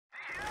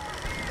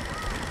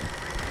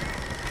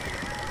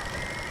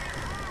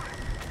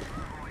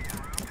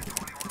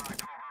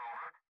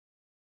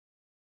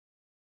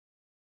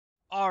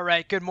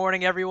Alright, good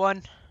morning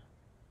everyone.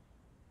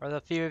 For the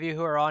few of you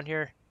who are on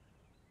here.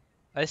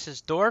 This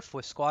is Dorf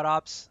with Squad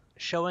Ops,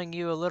 showing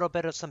you a little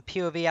bit of some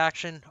POV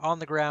action on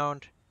the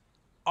ground,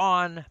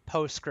 on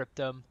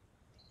Scriptum,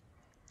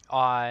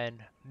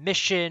 on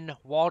Mission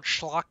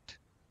Waldschlact.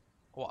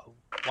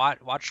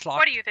 Waldschlacht?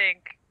 What do you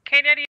think?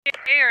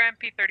 K98A or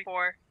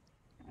MP34?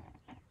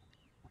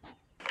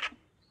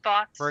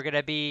 Thoughts? We're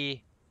gonna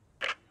be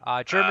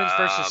Germans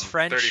versus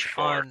French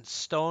 34. on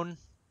Stone.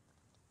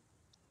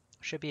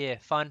 Should be a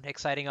fun,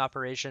 exciting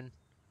operation.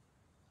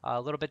 A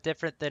little bit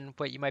different than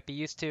what you might be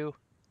used to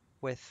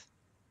with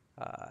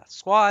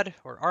Squad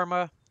or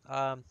Arma.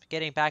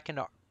 Getting back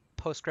into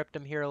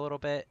Scriptum here a little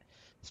bit,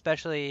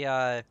 especially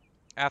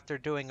after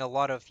doing a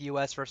lot of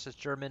US versus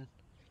German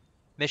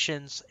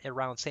missions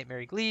around St.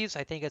 Mary Gleaves.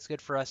 I think it's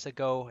good for us to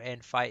go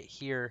and fight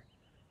here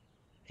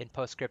in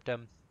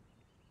Scriptum.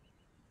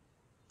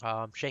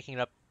 Shaking it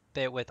up a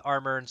bit with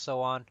armor and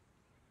so on.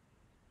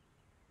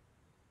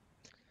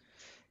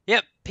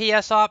 Yep,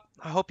 PS Op.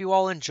 I hope you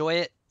all enjoy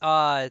it.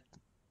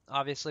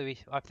 Obviously,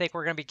 I think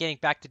we're going to be getting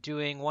back to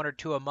doing 1 or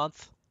 2 a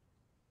month.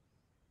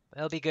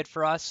 It'll be good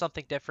for us,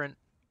 something different.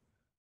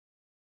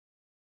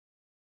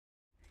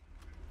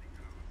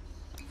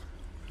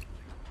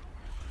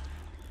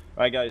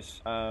 Right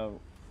guys,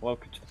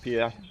 welcome to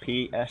the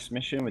PS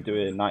mission. We're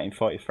doing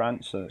 1940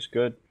 France, so that's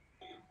good.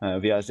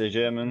 We are the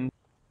Germans,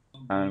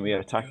 and we are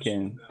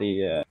attacking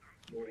the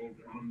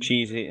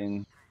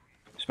cheese-eating,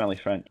 smelly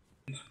French.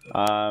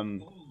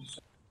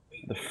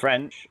 The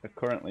French are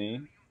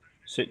currently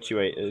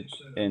situated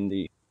in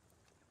the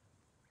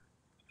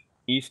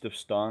east of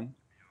Ston,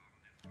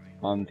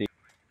 on the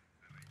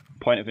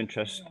point of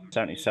interest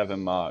 77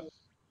 mark.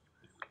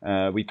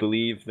 We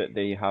believe that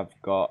they have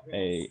got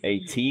a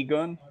AT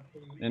gun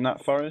in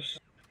that forest,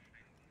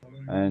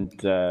 and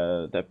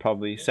they're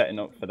probably setting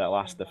up for their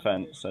last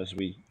defense as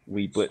we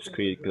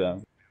blitzkrieg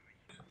them.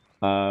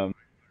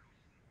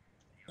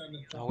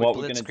 What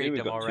we're going to do,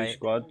 we've got two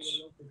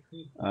squads.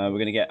 We're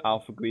going to get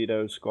Alpha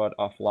Guido's squad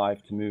off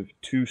live to move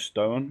to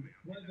Stone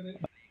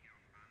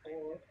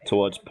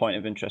towards point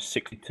of interest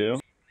 62,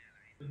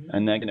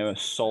 and they're going to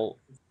assault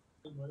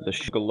the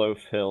Sugarloaf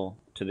Hill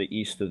to the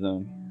east of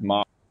them,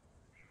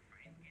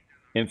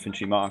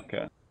 infantry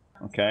marker.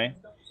 Okay,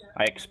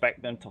 I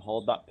expect them to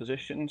hold that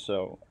position,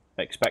 so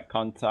expect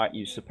contact,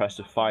 use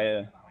suppressive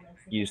fire,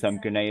 use them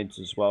grenades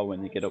as well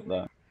when you get up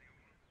there.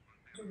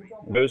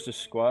 Rosa's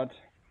squad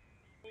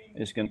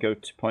is going to go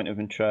to point of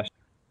interest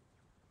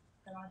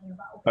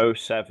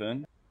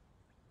 07,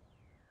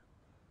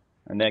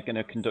 and they're going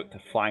to conduct a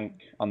flank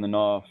on the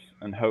north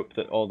and hope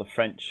that all the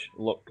French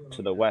look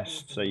to the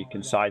west so you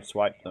can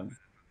sideswipe them.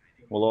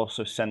 We'll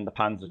also send the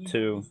Panzer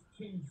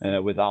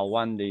II with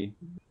Al-Wandi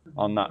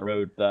on that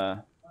road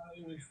there,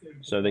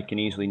 so they can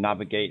easily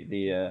navigate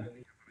the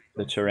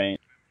terrain.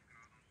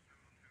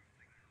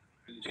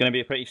 It's going to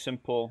be a pretty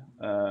simple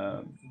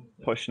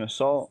push and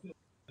assault.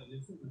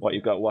 What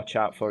you've got to watch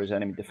out for is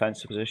enemy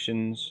defensive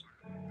positions,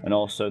 and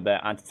also their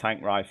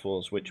anti-tank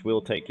rifles, which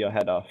will take your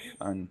head off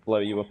and blow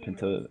you up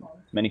into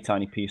many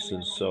tiny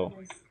pieces. So,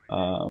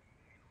 you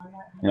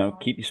know,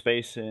 keep your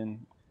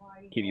spacing,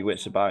 keep your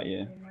wits about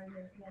you.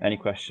 Any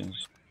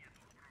questions?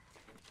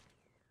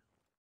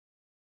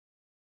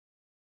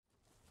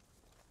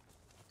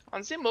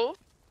 On the move.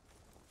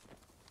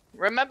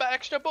 Remember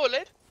extra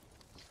bullet?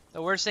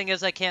 The worst thing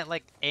is I can't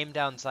like aim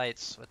down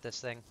sights with this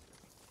thing.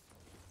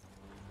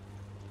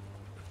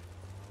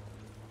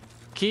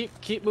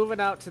 Keep moving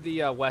out to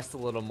the west a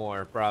little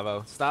more,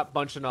 Bravo. Stop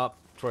bunching up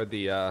toward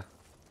the yeah,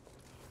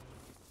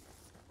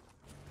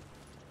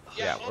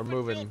 we're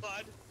moving.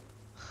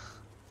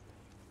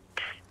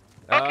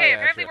 Okay, yeah,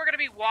 apparently sure. we're gonna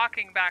be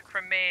walking back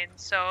from Maine,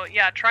 so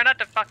yeah, try not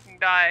to fucking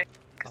die,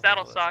 because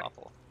that'll that's suck.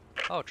 awful.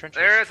 Oh, trenches.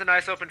 There is a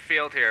nice open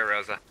field here,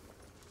 Rosa.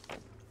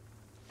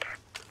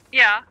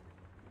 Yeah.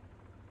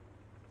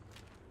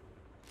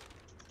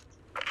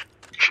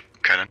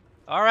 Cannon.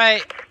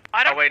 Alright.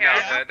 I don't Oh wait,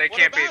 care. no, they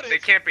can't be. They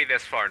can't be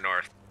this far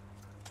north.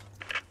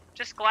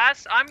 Just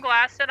glass. I'm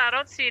glassing. I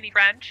don't see any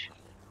French.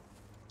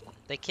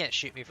 They can't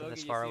shoot me from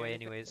this far away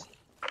anyways.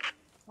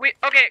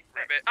 Okay.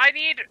 I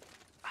need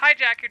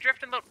hijack. You're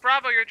drifting.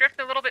 Bravo. You're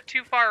drifting a little bit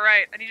too far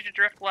right. I need you to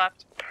drift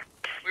left.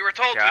 We were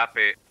told.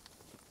 Copy.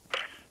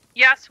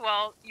 Yes.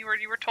 Well, you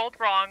were told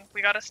wrong.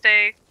 We gotta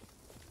stay.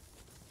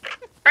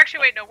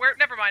 Actually, wait. No.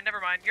 Never mind.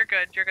 Never mind. You're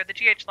good. You're good. The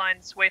GH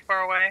line's way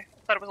far away.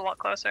 I thought it was a lot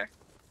closer.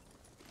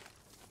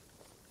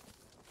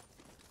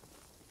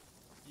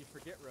 You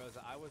forget,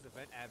 Rosa, I was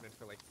event admin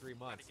for like 3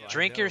 months. So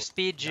Drink your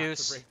speed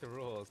juice. To break the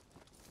rules.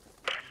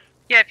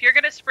 Yeah, if you're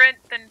gonna sprint,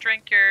 then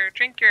drink your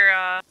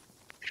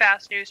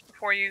fast juice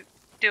before you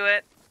do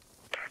it.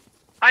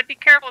 I'd be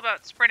careful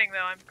about sprinting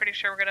though. I'm pretty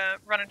sure we're gonna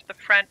run into the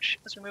French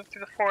as we move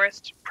through the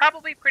forest,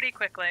 probably pretty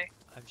quickly.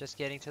 I'm just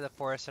getting to the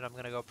forest and I'm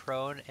gonna go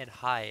prone and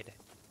hide.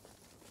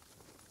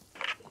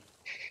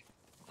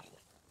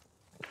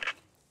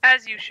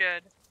 As you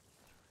should.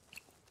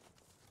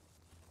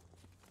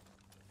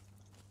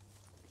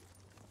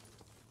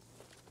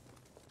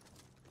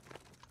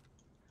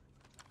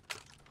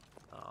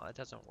 it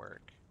doesn't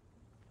work.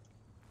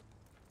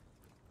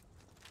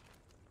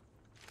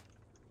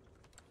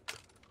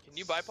 Can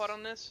you bipod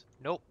on this?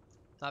 Nope,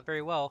 not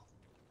very well.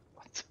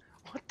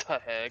 What the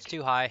heck? It's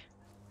too high.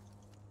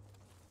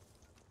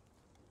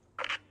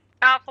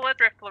 Alpha, let's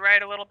drift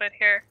right a little bit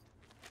here.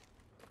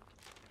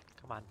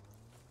 Come on.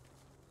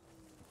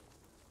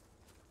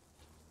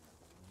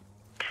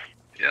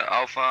 Yeah,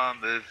 Alpha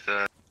move.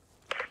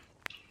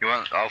 You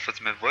want Alpha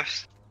to move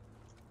west?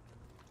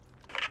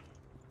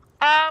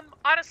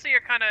 Honestly,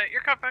 you're kind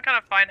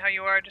of fine how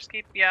you are. Just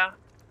keep,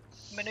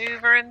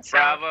 maneuvering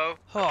south. Bravo.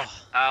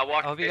 Oh,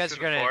 Walk I hope you guys are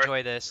going to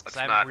enjoy this, because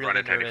Let's I'm not really run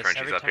into any nervous.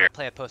 Frenchies Every up time here. I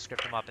play a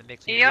post-scriptum up, it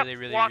makes me Yep, really,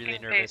 really, walking really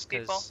pace, nervous,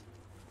 people. because,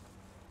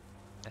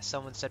 as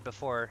someone said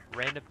before,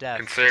 random death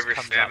Conserve just your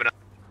comes stamina. up.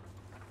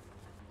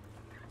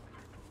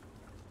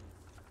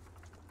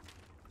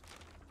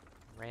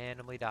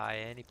 Randomly die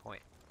at any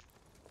point.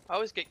 I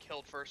always get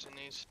killed first in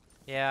these.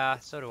 Yeah,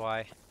 so do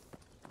I.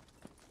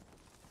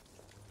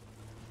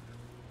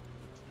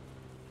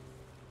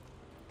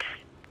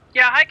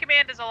 Yeah, High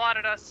Command has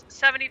allotted us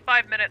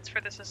 75 minutes for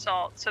this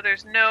assault, so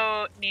there's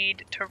no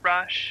need to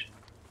rush.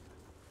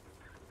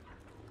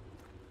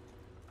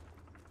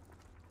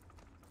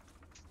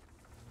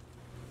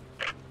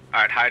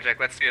 Alright, hijack,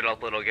 let's see it a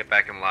little, get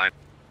back in line.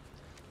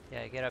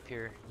 Yeah, get up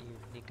here, you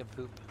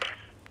nincompoop.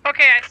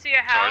 Okay, I see a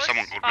house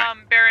someone called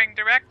me. bearing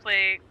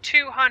directly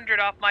 200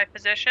 off my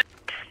position.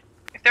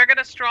 If they're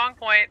gonna strong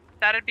point,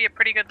 that'd be a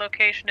pretty good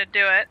location to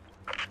do it.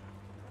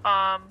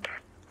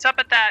 It's up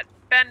at that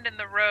bend in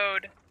the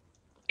road,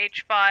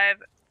 H539.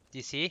 Do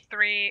you see?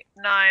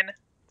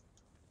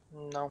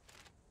 No.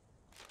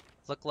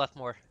 Look left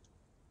more.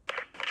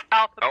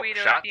 Alpha Oh, Guido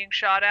is shot. being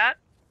shot at,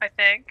 I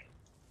think.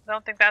 I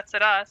don't think that's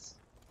at us.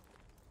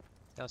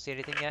 Don't see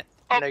anything yet?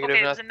 Oh, Negative,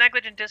 okay, there's a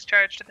negligent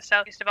discharge to the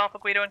southeast of Alpha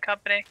Guido and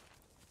Company.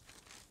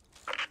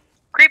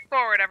 Creep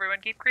forward, everyone.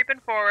 Keep creeping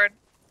forward.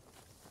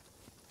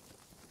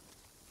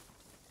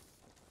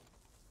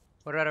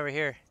 What about over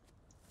here?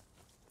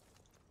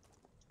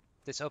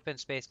 This open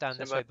space down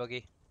this way,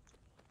 Somebody-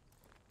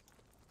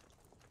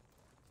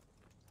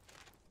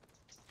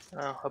 Boogie.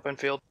 Oh, open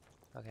field.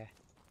 Okay.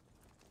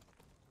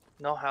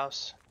 No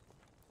house.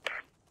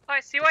 Oh,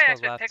 I see Let's why I go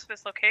actually left. picked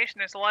this location.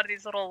 There's a lot of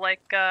these little,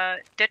 like,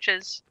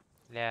 ditches.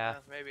 Yeah.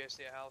 Maybe I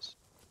see a house.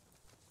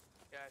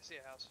 Yeah, I see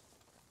a house.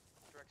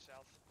 Direct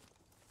south.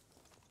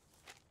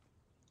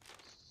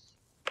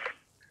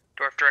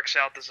 Dorf direct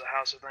south is a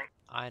house, I think.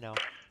 I know.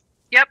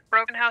 Yep,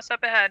 broken house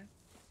up ahead.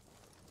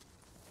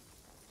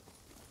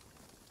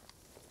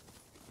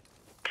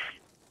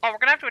 Oh, we're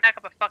gonna have to attack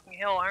up a fucking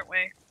hill, aren't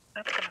we?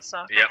 That's gonna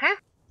suck. Yep.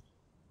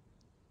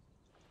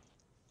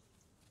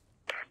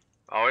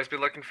 Always be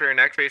looking for your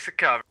next basic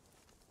cover.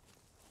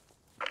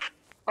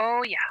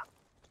 Oh, yeah.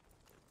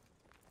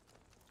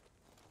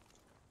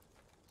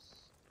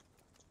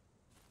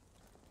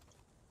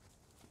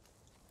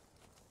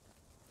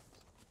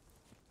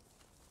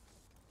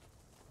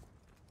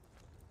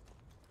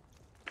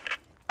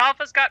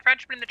 Alpha's got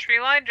Frenchman in the tree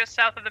line just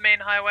south of the main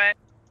highway.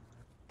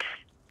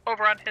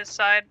 Over on his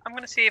side. I'm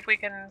gonna see if we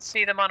can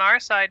see them on our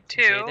side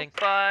You see too, anything?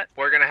 but...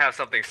 We're gonna have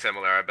something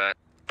similar, I bet.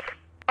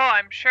 Oh,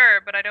 I'm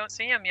sure, but I don't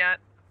see him yet.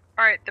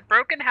 Alright, the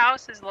broken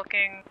house is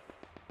looking...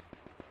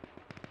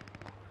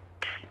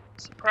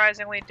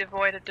 surprisingly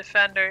devoid of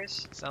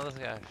defenders. Sounds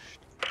like a...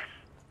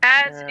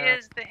 As Yeah.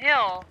 is the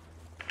hill,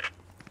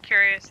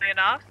 curiously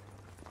enough.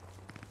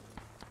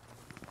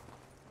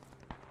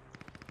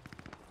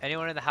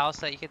 Anyone in the house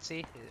that you can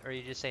see? Or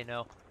you just say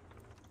no?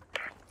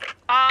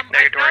 I do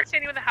Negatory. not see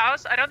anyone in the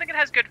house. I don't think it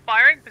has good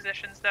firing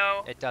positions,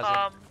 though. It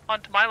doesn't.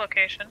 Onto my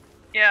location.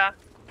 Yeah.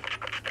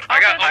 I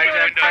got Also, open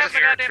let's windows fire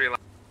here, my tree goddamn- line.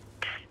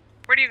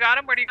 Where do you got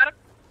him? Where do you got him?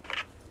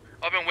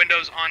 Open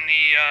windows on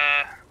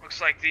the,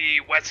 looks like the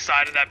west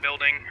side of that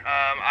building.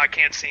 I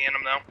can't see in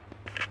them though.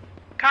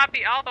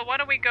 Copy, Alpha. Why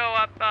don't we go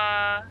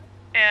up,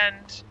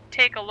 and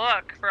take a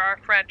look for our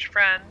French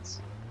friends?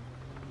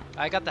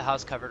 I got the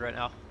house covered right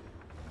now.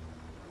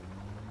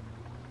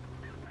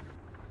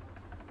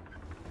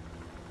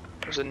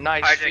 There's a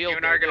nice Hijack, field you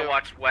and I there, are gonna too.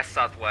 watch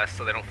west-southwest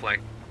so they don't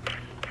flank.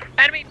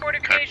 Enemy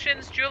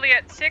fortifications,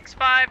 Juliet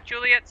 6-5,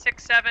 Juliet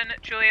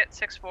 6-7, Juliet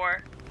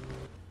 6-4.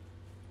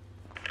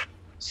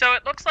 So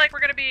it looks like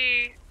we're gonna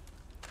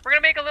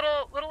make a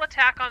little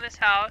attack on this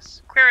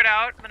house, clear it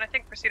out, and then I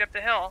think proceed up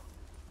the hill.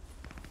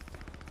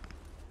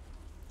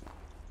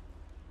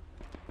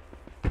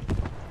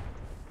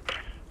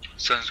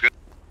 Sounds good.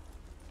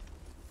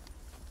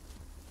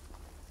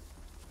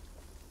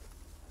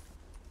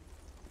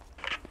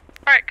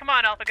 Alright, come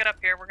on, Alpha, get up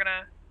here. We're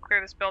gonna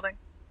clear this building.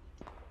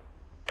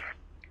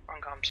 On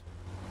comms.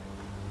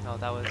 No,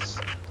 that was...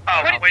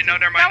 Oh, Wait, wait, no,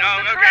 never mind. that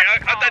Oh, was the okay. I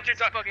correct thought you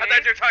comms, I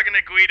thought you were talking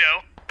to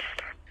Guido.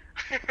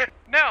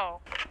 No,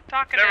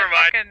 talking Never to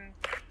mind.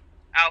 fucking...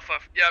 Alpha.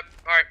 Yep.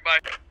 Alright, bye.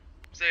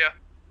 See ya.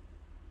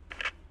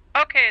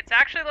 Okay, it's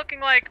actually looking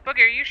like... Boogie,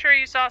 are you sure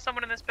you saw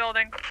someone in this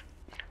building?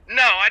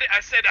 No, I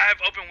said I have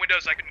open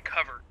windows I can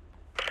cover.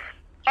 Oh,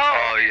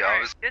 Oh, okay, yeah, I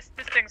alright. was-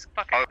 This thing's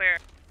fucking I- clear.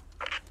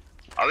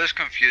 I was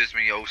confused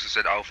when you also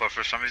said Alpha.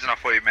 For some reason, I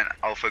thought you meant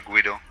Alpha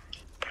Guido.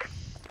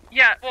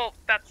 Yeah, well,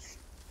 that's...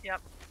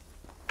 Yep.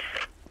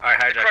 Alright,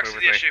 The hijack, crux move of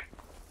with the me. issue.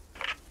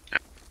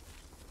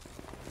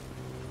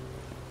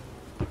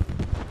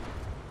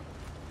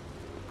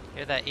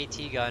 Hear that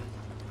AT gun.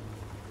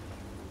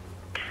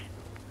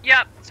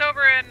 Yep, it's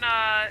over in,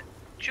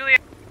 Julia.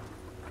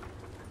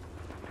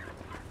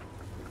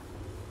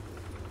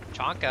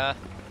 Chonka.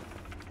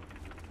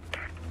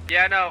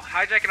 Yeah, no,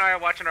 hijack and I are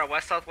watching our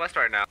west-southwest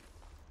right now.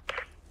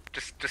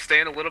 Just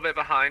staying a little bit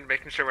behind,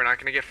 making sure we're not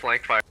going to get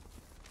flanked by... I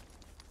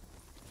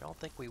don't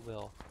think we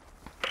will.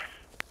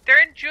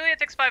 They're in Juliet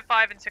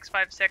 655 and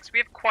 656. We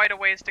have quite a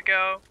ways to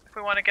go if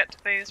we want to get to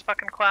these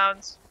fucking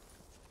clowns.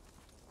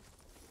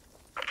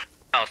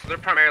 Oh, so they're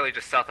primarily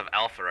just south of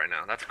Alpha right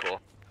now. That's cool.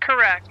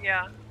 Correct,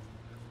 yeah.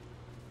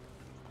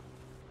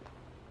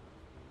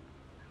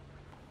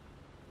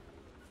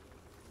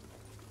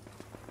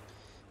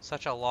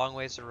 Such a long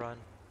ways to run.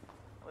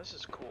 This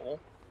is cool.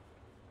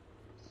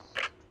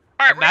 Alright,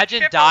 we're gonna Imagine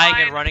shift dying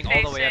line and running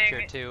all the way up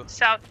here facing too.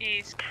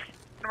 Southeast.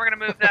 And we're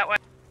gonna move that way.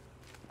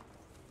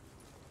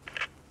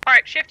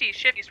 Alright, shift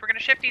east. We're gonna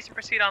shift east and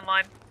proceed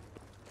online.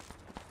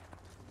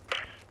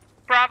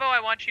 Bravo,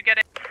 I want you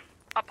getting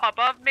up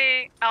above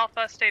me.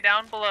 Alpha, stay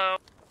down below.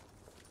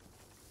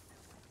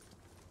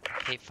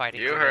 Hate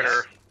fighting You through heard this.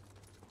 her.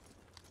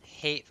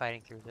 Hate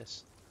fighting through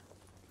this.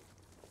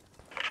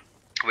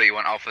 Wait, you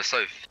want Alpha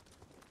South?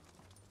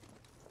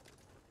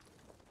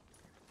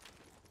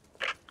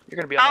 You're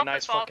gonna be on a Alpha's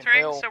nice fucking faltering,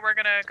 hill. so we're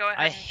gonna go ahead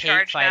I and hate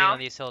charge fighting now. on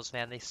these hills,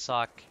 man. They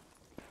suck.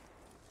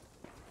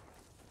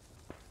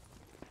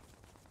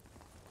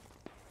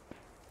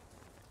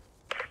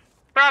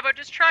 Bravo,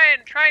 just try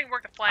and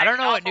work the flank. I don't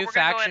know Alpha, what new we're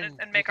gonna go in faction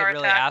and we make could our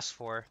really attack. ask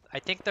for. I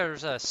think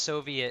there's a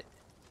Soviet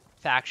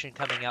faction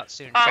coming out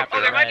soon. Oh,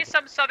 Chapter there might be Red.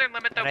 some southern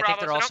limit though, And I think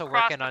Bravo, they're so also don't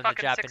cross working the on the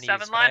fucking Japanese, 6-7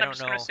 but I line. I'm don't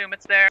just gonna know. assume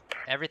it's there.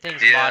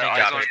 Everything's Yeah, modding I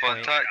at was this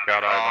point. contact.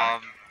 Got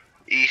our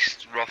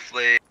East,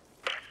 roughly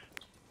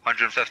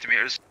 150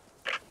 meters.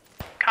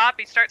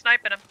 Copy, start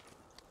sniping him.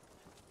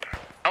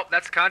 Oh,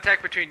 that's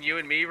contact between you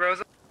and me,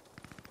 Rosa?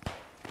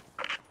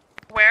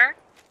 Where?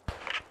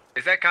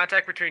 Is that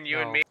contact between you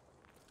and No. me?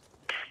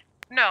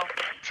 No. I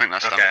think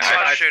that's Okay, them.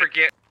 I Shoot.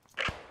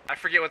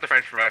 forget what the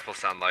French rifles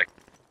sound like.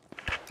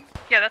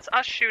 Yeah, that's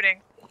us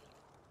shooting.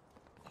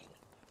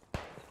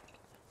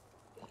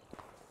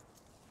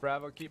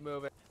 Bravo, keep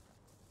moving.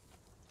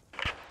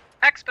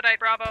 Expedite,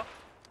 Bravo.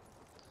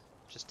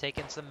 Just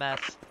taking some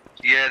meth.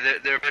 Yeah,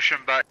 they're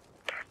pushing back.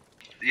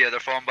 Yeah, they're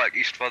falling back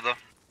east further.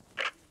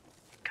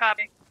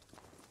 Copy.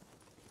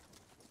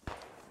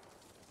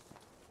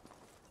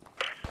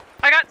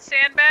 I got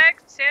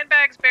sandbags.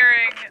 Sandbags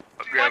bearing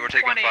Yeah, we're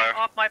taking 120 fire.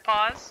 off my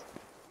paws.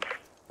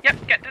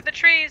 Yep, get to the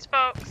trees,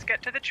 folks.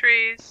 Get to the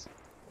trees.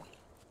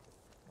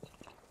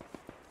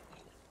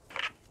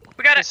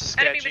 We got This is an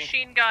enemy sketchy.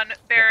 machine gun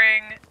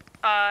bearing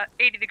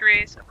 80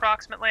 degrees,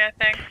 approximately, I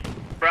think.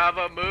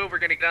 Bravo, move. We're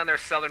gonna get on their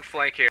southern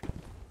flank here.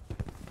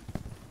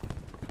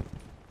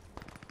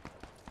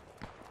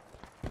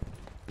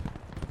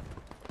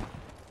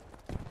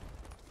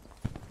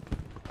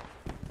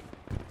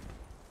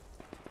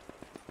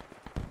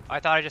 I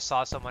thought I just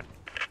saw someone.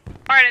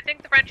 Alright, I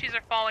think the Frenchies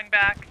are falling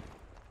back.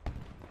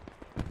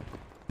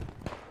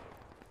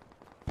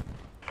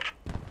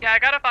 Yeah, I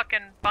got a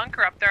fucking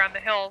bunker up there on the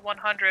hill,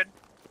 100.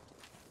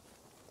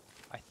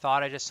 I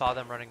thought I just saw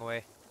them running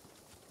away.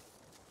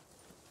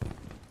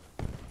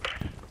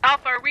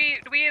 Alpha,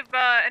 do we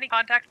have any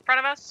contact in front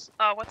of us?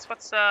 What's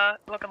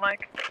looking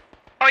like?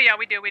 Oh yeah,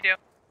 we do.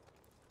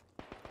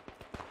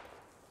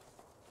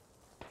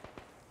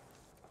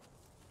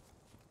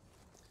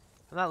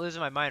 I'm not losing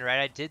my mind, right?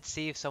 I did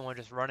see someone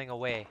just running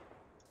away.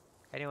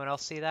 Anyone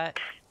else see that?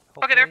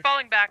 Okay, they're Hopefully?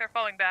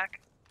 falling back.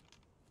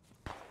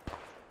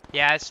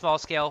 Yeah, it's small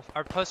scale.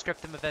 Our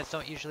post-scriptum events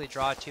don't usually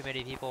draw too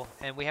many people,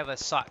 and we have a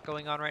SOT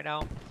going on right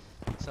now,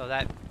 so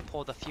that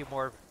pulled a few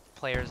more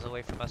players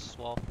away from us as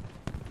well.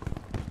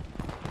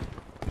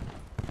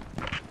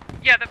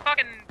 Yeah, the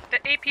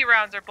AP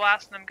rounds are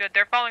blasting them good.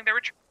 They're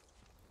retreating.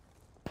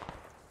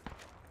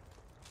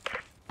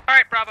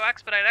 Alright, Bravo,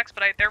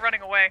 expedite. They're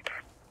running away.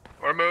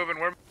 We're moving.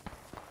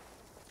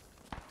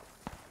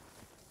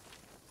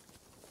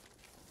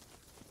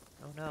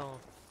 Oh no.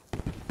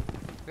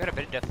 We got a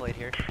bit of deflate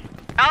here.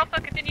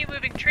 Alpha, continue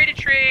moving tree to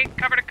tree,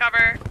 cover to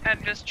cover,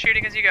 and just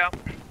shooting as you go.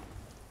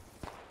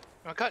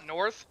 I'll cut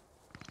north.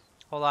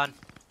 Hold on.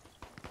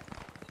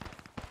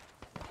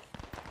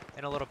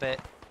 In a little bit.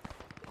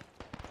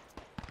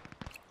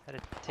 Had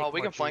to take Oh, we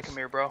more can flank juice. him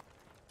here, bro.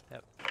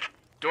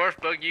 Dorf,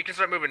 Bug, you can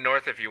start moving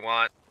north if you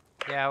want.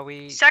 Yeah,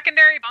 we...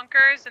 Secondary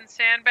bunkers and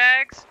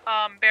sandbags,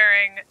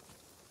 bearing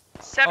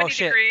 70 Oh,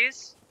 shit.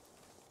 degrees.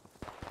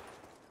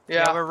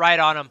 Yeah, we're right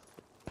on them.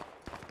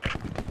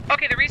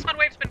 Okay, the respawn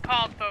wave's been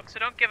called, folks, so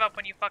don't give up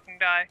when you fucking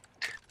die.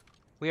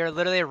 We are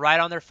literally right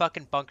on their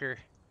fucking bunker.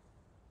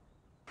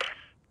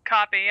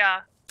 Copy,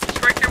 yeah.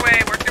 Just work your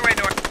way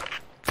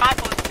north.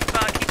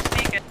 Alpha, keep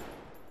sneaking.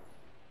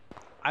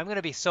 I'm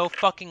gonna be so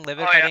fucking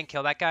livid Oh, if I yeah. didn't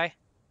kill that guy.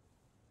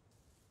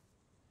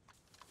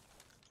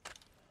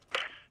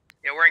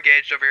 Yeah, we're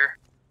engaged over here.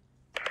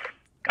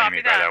 Copy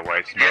Enemy by that. that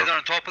white smoke. Yeah, they're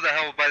on top of the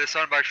hill by the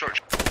sandbag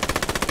structure.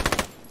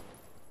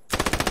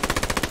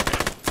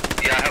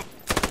 Yeah,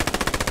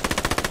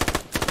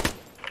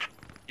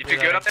 You do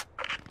good up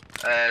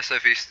there?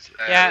 southeast,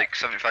 Yeah. like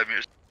 75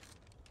 meters.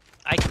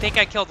 I think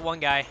I killed one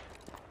guy.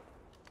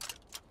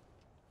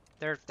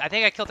 I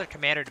think I killed their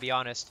commander, to be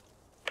honest.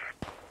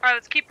 Alright,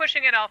 let's keep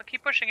pushing in, Alpha.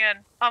 Keep pushing in.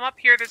 Up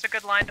here, there's a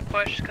good line to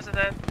push because of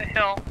the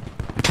hill.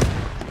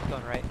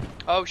 Going right.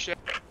 Oh shit.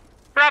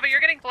 Bravo, you're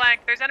getting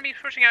flanked. There's enemies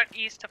pushing out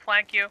east to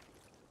flank you.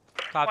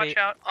 Copy. Watch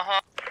out.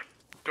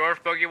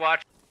 Dorf, boogie,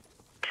 watch.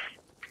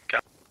 Okay.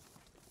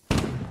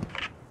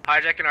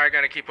 Hijack and I are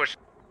gonna keep pushing.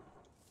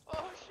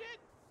 Oh shit.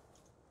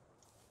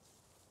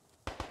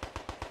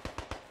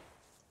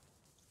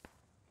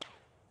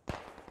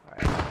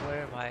 Alright,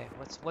 where am I?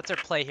 What's their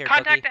play here,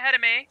 Contact Boogie? ahead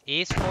of me.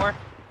 East 4?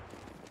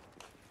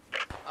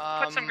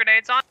 Put some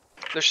grenades on.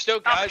 There's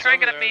still Alpha, guys try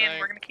and over get up there, me, I and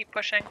think. we're gonna keep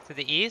pushing. To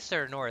the east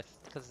or north?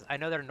 Because I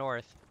know they're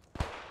north.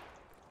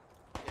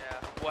 Yeah,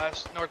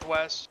 west,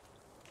 northwest.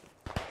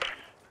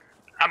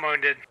 I'm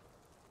wounded.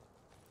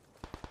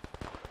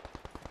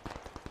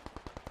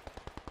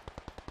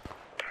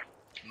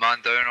 Man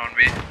down on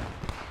me.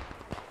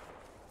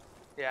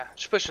 Yeah,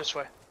 just push this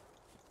way.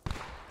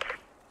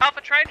 Alpha,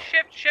 try and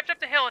shift up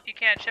the hill if you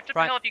can. Shift up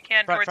the hill if you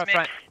can towards me.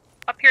 Front.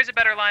 Up here's a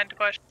better line to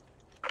push.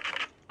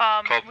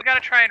 We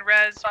gotta try and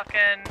res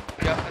fucking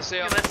Yeah, I see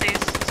him.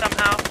 Ulysses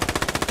somehow.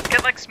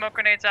 Get like smoke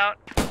grenades out.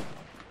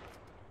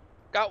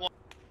 Got one.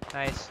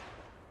 Nice.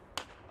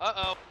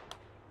 Uh-oh.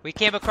 We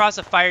came across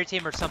a fire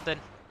team or something.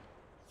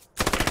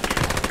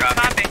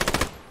 Copy.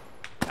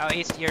 Out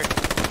east here.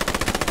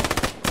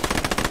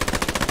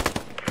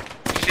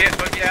 Shit,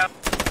 boogie out.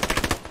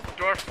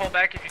 Dorf, pull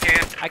back if you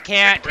can. I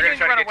can't. We're gonna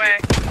try to run get away.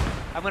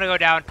 I'm gonna go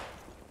down.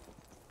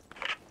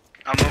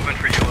 I'm moving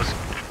for you, listen.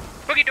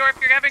 Boogie Dorf,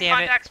 you're having Damn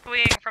it. contacts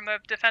fleeing from the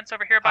defense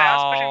over here by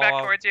us, pushing back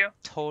Oh. towards you.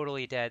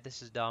 Totally dead.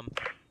 This is dumb.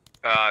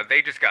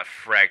 They just got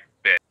frag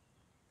bit.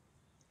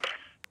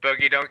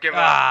 Boogie, don't give up.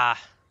 Ah.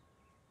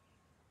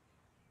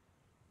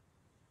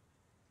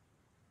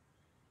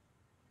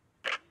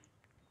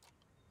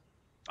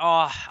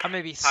 Oh, I'm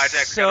gonna be Hijack, we gotta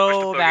push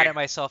so the mad boogie. at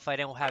myself if I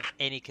don't have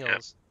any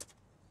kills.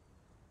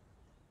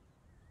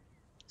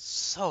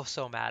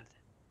 So mad.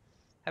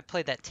 I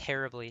played that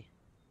terribly.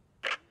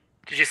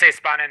 Did you say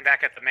spawn in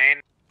back at the main?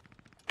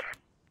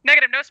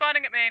 Negative, no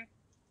spawning at main.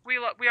 We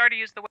already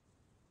used the.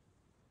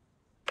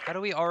 How do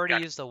we already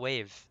Got it. use the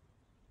wave?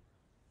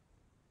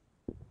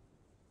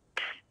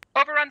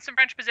 Overrun some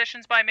French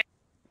positions by main.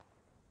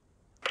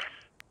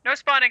 No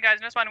spawning, guys.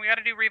 No spawning. We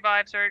gotta do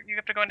revives, or you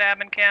have to go into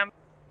admin cam.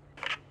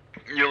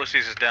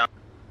 Ulysses is down.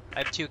 I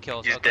have 2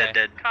 kills. He's Okay.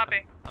 dead.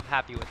 Copy. I'm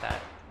happy with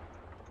that.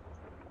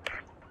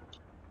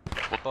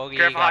 Bogey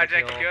Careful, got a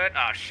hijack, kill. you good?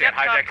 Oh shit, Yep,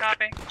 hijack.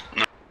 copy.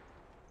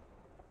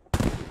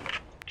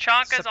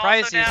 Chonka's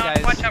Surprise also these down.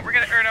 guys. Watch out, we're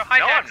gonna. Or no,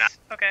 hijack's. I'm not.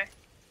 Okay.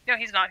 No,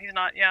 he's not. He's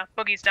not. Yeah,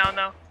 Boogie's down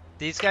though.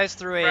 These guys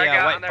threw a Frag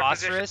out white on their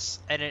phosphorus,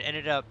 and it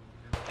ended up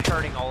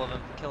hurting all of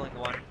them, killing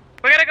one.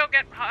 We gotta go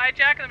get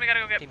hijack, and then we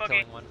gotta go get Team Boogie.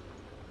 killing one.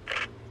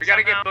 We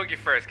gotta Somehow. get Boogie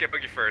first. Get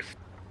Boogie first.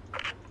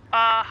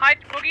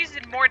 Boogie's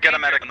in more Get danger. a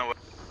medic on the way.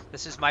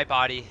 This is my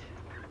body.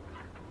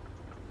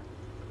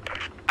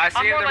 I see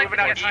I'm him. more They're likely moving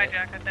to out get east.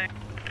 hijack, I think.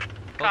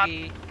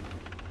 Copy. Bogey.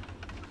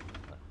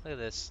 Look at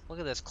this. Look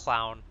at this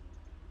clown.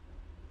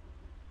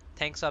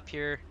 Tanks up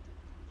here.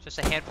 Just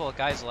a handful of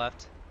guys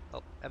left.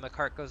 Oh, Emma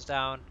Cart goes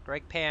down.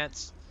 Greg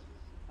Pants,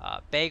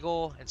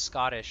 Bagel, and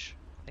Scottish.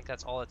 I think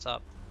that's all it's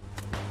up.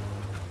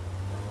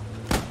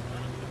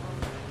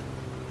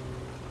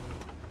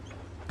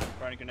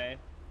 Throwing a grenade.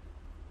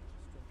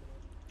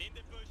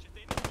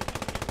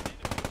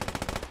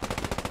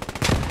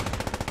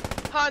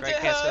 Greg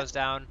Pants goes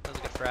down. That was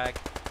a good frag.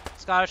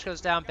 Scottish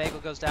goes down. Bagel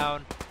goes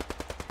down.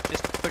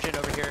 Just pushing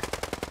over here.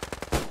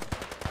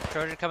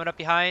 Trojan coming up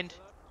behind.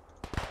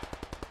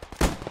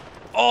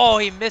 Oh,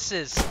 he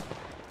misses.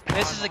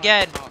 Misses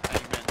again.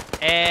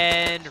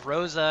 And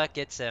Rosa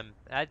gets him.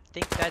 I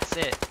think that's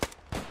it.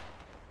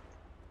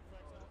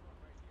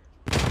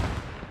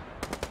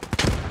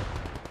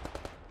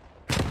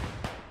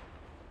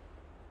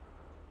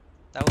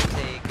 That was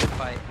a good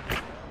fight.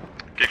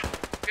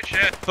 Good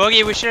shit.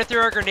 Boogie, we should have threw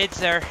our grenades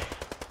there.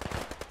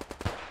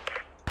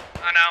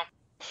 I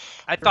know.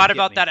 I thought Forgive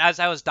about me. that as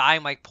I was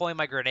dying, like pulling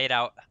my grenade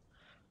out.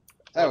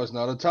 That was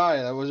not a tie.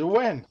 That was a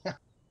win.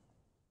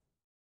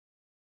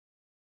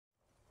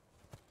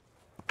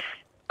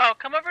 Oh,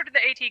 come over to the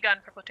AT gun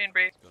for platoon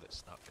brief.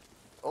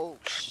 Oh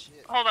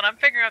shit. Hold on, I'm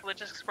figuring out the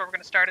logistics where we're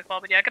gonna start as well.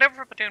 But yeah, get over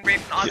for platoon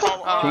brief and I'll Can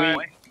on we- the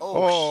way.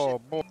 Oh,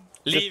 shit. boy.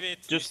 Leave it.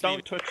 Just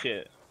don't touch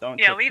it. Don't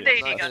Yeah, touch leave it. the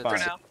AT That's gun for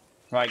fine. now.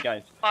 Right,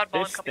 guys. Oddball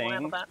and This couple will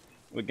handle thing- that.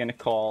 We're gonna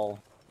call.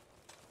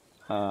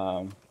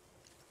 Oh,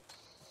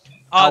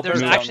 Alpha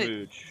there's Moulin actually,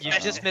 Rouge. you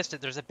just missed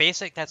it. There's a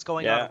basic that's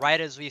going Yeah. on right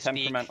as we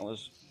speak.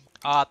 Temperamentals.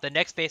 The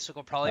next basic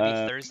will probably be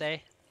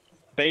Thursday.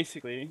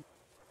 Basically,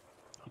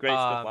 great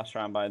stuff last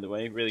round, by the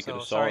way. Really so good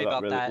assault. sorry That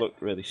about really that.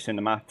 looked really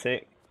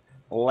cinematic.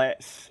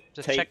 Let's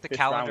Just take check the this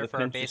calendar round with for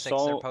our pinch of basics. They're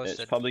salt. posted.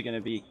 It's probably going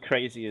to be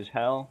crazy as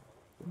hell,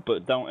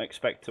 but don't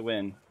expect to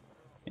win.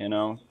 You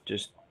know,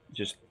 just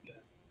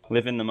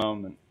live in the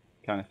moment,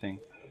 kind of thing.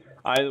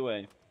 Either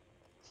way,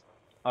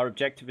 our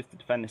objective is to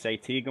defend this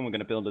AT gun. We're going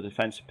to build a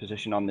defensive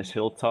position on this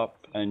hilltop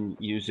and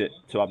use it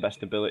to our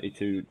best ability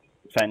to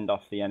fend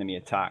off the enemy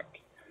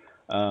attack.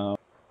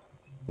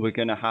 We're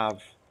going to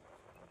have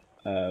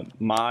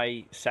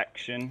my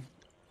section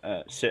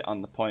sit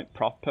on the point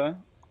proper,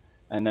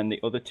 and then the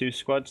other two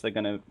squads, they're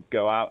going to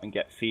go out and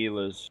get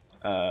feelers,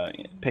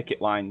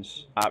 picket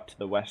lines out to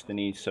the west and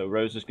east. So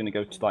Rosa's going to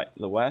go to like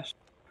the west,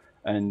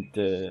 and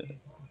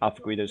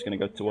Alpha Guido's going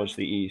to go towards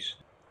the east.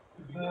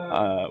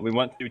 We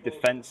want to do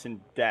defense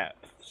in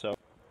depth, so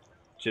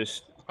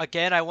just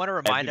Again, I want to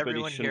remind everybody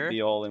everyone shouldn't here,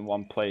 be all in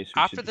one place.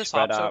 We after should be this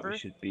spread op's out. over, We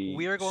should be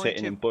we are going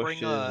sitting to in bring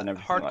bushes a and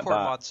everything hardcore like that.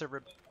 mod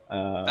server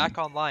back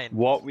online.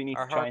 What we need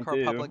Our to try and hardcore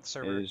do public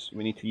server. is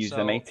we need to use So,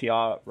 them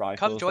ATR come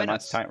rifles, join them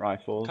us. anti-tank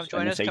rifles, Come and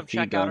join us. this Come AT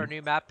check out our gun,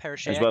 new map, as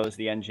Parashak. well as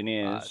the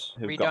engineers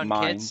who've got Redone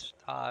mines,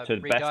 kits, to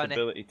the best redone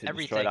ability to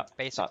everything, destroy that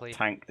basically.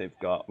 tank they've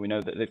got. We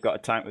know that they've got a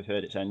tank. We've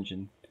heard its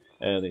engine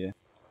earlier.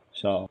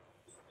 So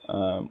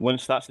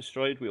once that's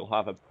destroyed, we'll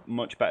have a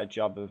much better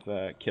job of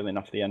killing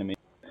off the enemy.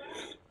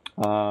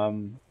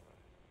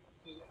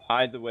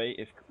 Either way,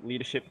 if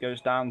leadership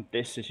goes down,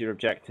 this is your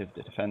objective,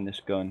 to defend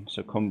this gun.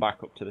 So come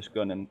back up to this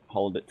gun and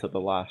hold it to the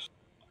last.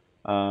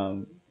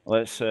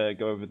 Let's go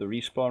over the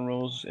respawn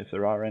rules, if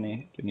there are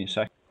any. Give me a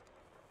second.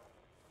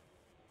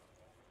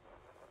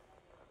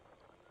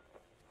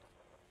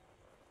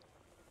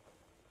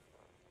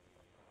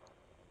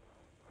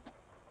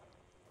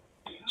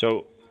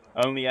 So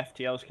only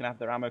FTLs can have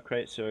their ammo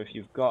crates. So if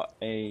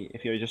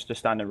you're just a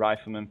standard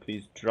rifleman,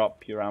 please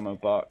drop your ammo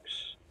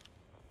box.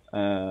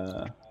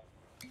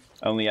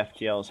 Only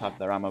FTLs have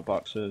their ammo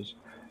boxes.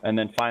 And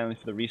then finally,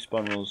 for the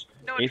respawn rules,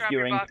 if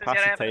you're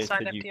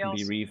incapacitated, you can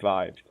be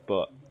revived.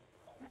 But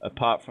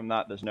apart from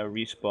that, there's no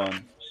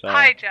respawn. So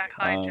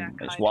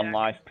it's one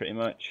life pretty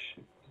much,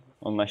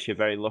 unless you're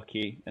very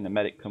lucky and a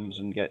medic comes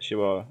and gets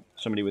you, or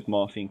somebody with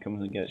morphine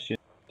comes and gets you.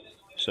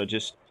 So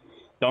just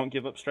don't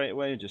give up straight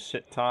away. Just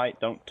sit tight.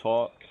 Don't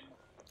talk.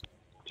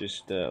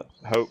 Just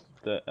hope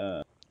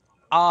that.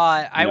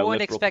 I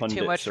wouldn't expect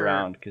too much for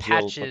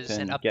patches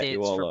and updates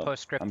for I'm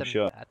post-scriptum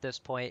sure. at this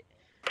point.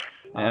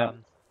 Yeah.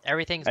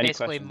 Everything's Any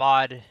basically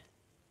questions?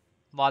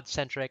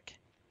 mod-centric.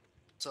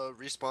 So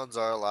respawns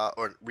are allowed,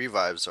 or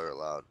revives are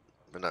allowed,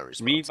 but not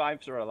respawns.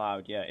 Revives are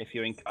allowed, yeah, if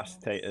you're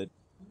incapacitated.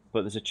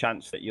 But there's a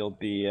chance that you'll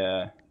be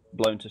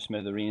blown to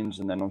smithereens,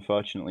 and then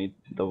unfortunately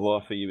the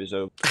war for you is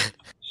over.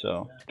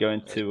 So go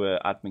into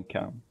admin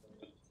cam.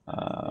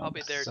 I'll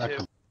be there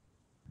too.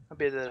 I'll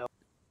be there.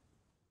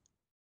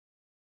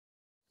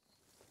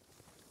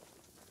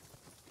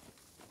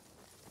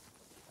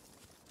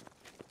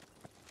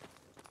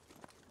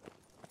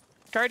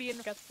 Guardian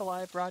gets the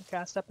live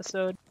broadcast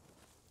episode.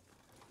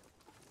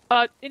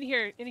 In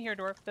here,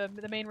 Dorf. The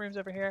main room's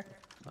over here.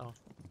 Oh.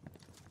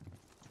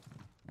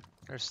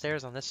 There's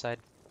stairs on this side.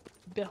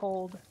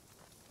 Behold.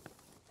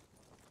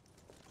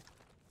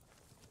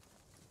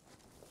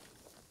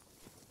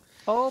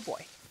 Oh boy.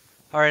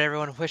 Alright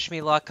everyone, wish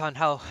me luck on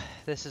how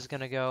this is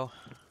gonna go.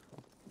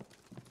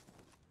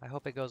 I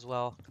hope it goes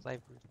well, because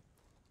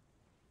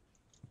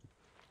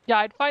Yeah,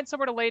 I'd find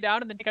somewhere to lay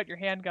down and then take out your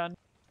handgun.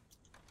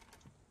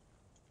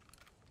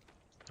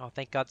 Oh,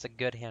 thank God it's a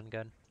good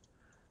handgun.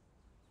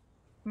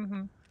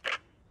 Mm-hmm.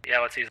 Yeah,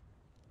 let's use.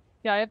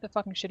 Yeah, I have the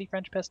fucking shitty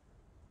French pistol.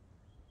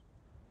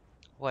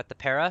 What, the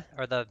para?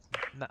 Or the,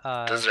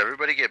 Does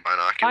everybody get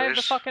binoculars? I have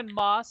the fucking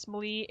Moss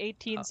Melee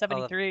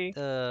 1873.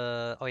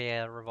 oh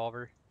yeah,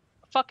 revolver.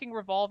 Fucking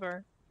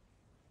revolver.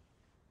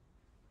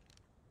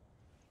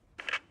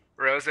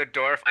 Rosa,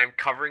 Dorf, I'm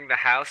covering the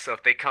house, so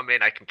if they come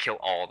in, I can kill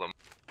all of them.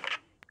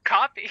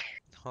 Copy.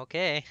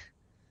 Okay.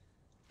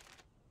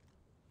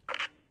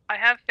 I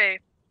have faith.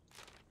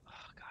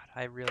 Oh God,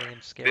 I really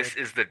am scared. This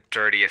is the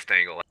dirtiest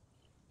angle.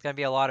 It's gonna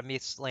be a lot of me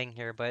slaying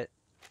here, but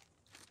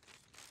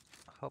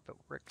I hope it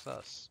works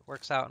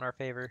out in our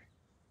favor.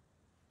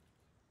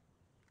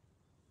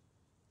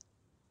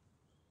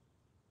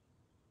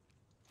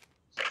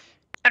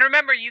 And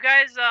remember, you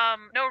guys,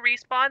 no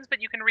respawns,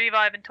 but you can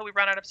revive until we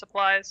run out of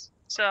supplies.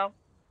 So.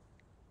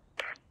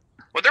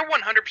 Well, they're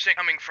 100%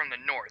 coming from the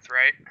north,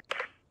 right?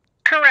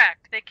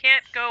 Correct. They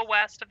can't go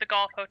west of the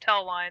Golf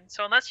Hotel line.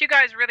 So unless you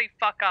guys really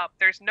fuck up,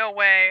 there's no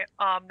way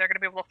they're gonna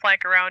be able to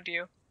flank around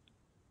you.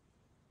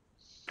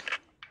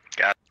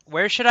 Got it.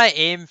 Where should I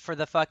aim for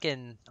the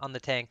fucking on the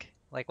tank?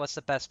 Like, what's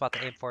the best spot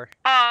to aim for?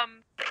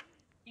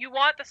 You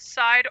want the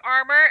side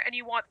armor and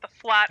you want the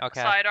flat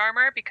side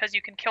armor because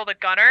you can kill the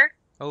gunner.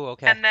 Oh,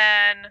 okay. And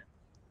then,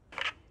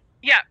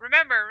 yeah,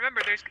 remember,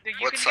 you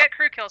can get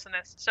crew kills in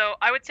this. So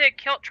I would say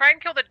try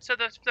and kill the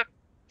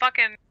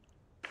fucking.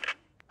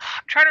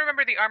 I'm trying to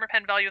remember the armor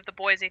pen value of the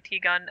boys' AT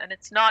gun, and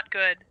it's not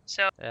good.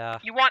 So yeah,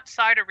 you want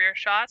side or rear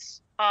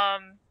shots. I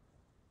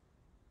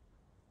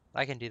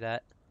can do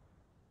that.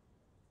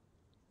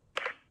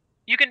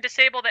 You can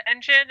disable the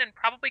engine and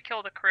probably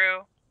kill the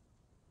crew.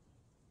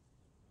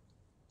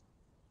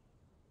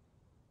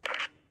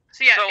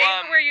 So yeah, So,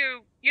 aim where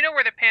you know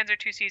where the Panzer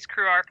 2C's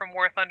crew are from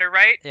War Thunder,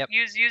 right? Yep.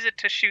 Use it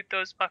to shoot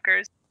those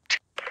fuckers.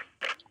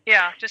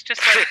 Yeah, just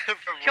like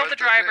kill the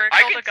driver, I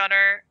kill can- the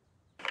gunner,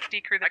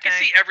 decrew the I can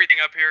tank. see everything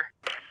up here.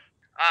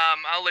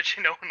 I'll let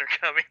you know when they're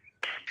coming.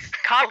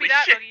 Copy Holy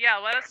that. shit. Okay, yeah,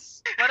 let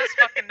us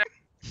fucking know.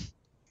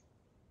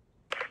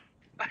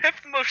 I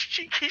have the most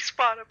cheeky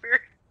spot up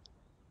here.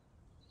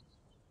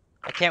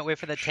 I can't wait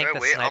for the Should tank I to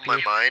wait snipe on my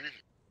you. mine?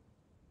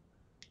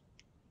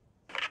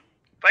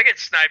 If I get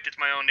sniped, it's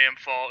my own damn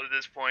fault at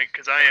this point,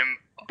 because I am.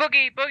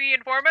 Boogie,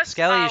 inform us.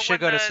 Skelly, you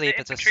should when go to the sleep.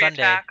 It's a infantry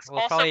Sunday. attacks. Well,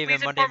 also, probably even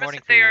please Monday inform us morning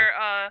if for you.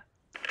 they're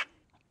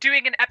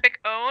doing an epic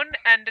own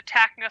and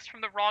attacking us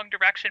from the wrong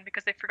direction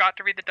because they forgot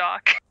to read the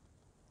dock.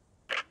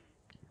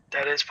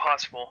 That is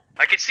possible.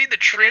 I can see the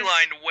tree is.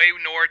 line way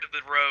north of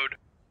the road.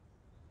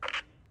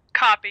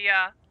 Copy,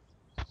 yeah.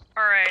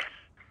 Alright.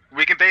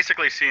 We can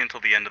basically see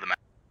until the end of the map.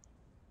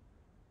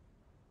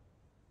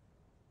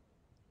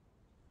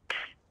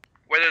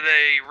 Whether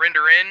they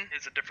render in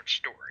is a different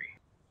story.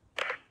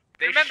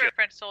 They Remember, should.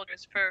 French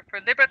soldiers, for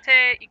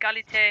liberté,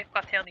 égalité,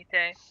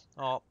 fraternité.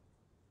 Oh,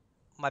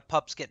 my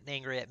pup's getting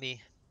angry at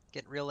me.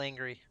 Getting real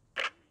angry.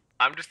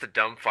 I'm just a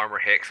dumb farmer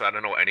hick, so I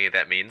don't know what any of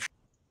that means.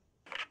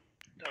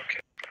 Okay.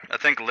 I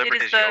think It liberty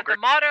is is the yogurt.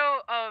 motto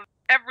of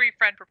every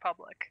French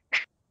Republic.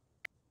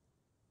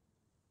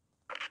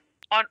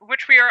 On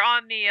which we are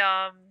on the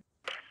I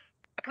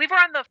believe we're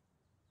on the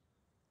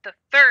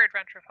third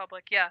French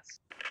Republic. Yes.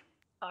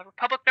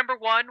 Republic number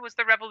 1 was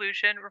the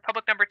Revolution.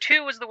 Republic number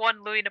 2 was the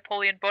one Louis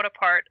Napoleon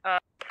Bonaparte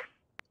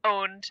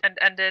owned and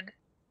ended.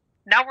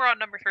 Now we're on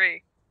number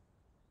 3.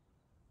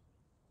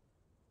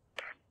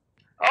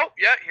 Oh,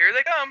 yeah, here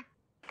they come.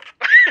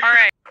 All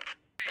right.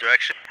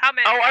 Direction. How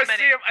many? Oh, How I many?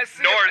 see him! I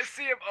see him! I North.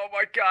 see him! Oh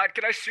my god,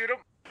 can I shoot him?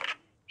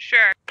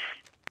 Sure.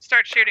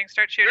 Start shooting.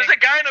 Start shooting. There's a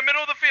guy in the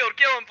middle of the field.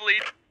 Kill him,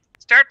 please.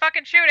 Start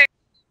fucking shooting.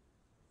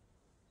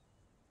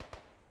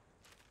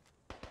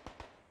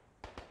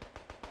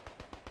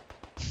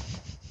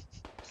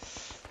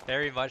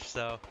 Very much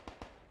so.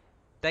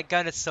 That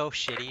gun is so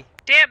shitty.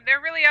 Damn,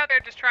 they're really out there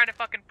just trying to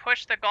fucking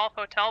push the Golf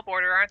Hotel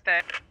border, aren't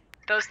they?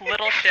 Those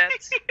little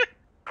shits.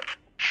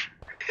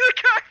 The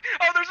guy.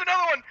 Oh, there's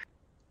another one.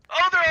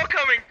 Oh, they're all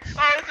coming.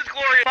 Oh, this is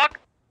glorious. Fuck.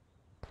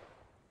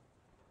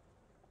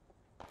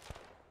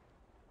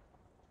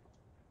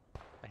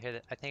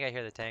 I think I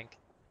hear the tank.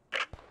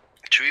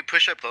 Should we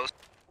push up close?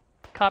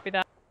 Copy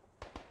that.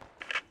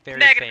 Very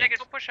Negative, faint.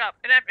 negative. We'll push up.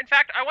 And in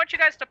fact, I want you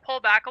guys to pull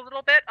back a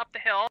little bit up the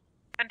hill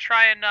and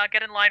try and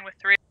get in line with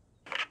 3.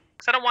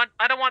 Cause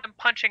I don't want them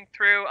punching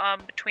through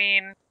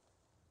between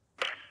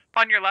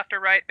on your left or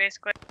right,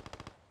 basically.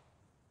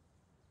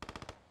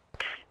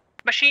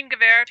 Machine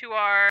Gewehr to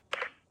our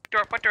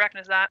Dorf. What direction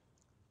is that?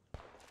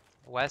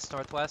 West,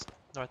 northwest,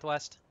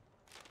 northwest.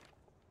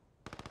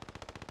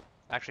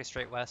 Actually,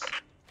 straight west.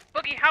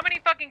 Boogie, how many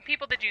fucking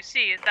people did you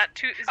see? Is that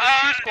 2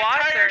 squads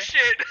entire or?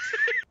 shit.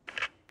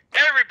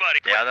 Everybody.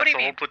 Yeah, what do that's you the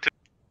whole mean?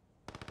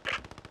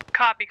 platoon.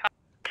 Copy.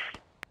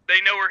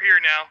 They know we're here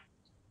now.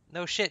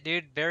 No shit,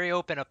 dude. Very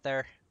open up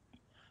there.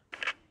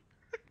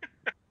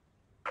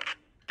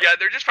 Yeah,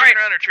 they're just fucking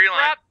Alright, around our tree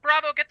line.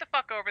 Bravo, get the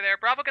fuck over there.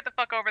 Bravo, get the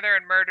fuck over there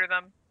and murder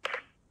them.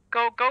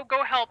 Go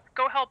help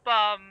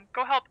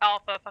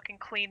Alpha fucking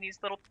clean these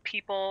little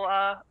people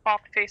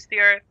off the face of the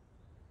earth.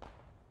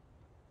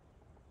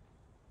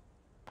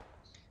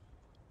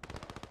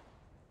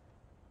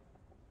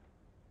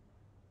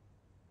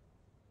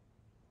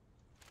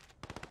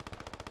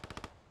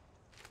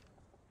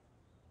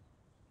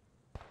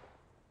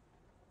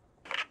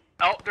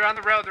 Oh, they're on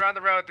the road, they're on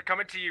the road. They're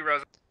coming to you,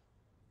 Rosa.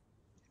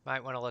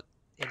 Might want to look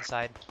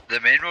inside. The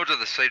main road or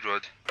the side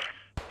road?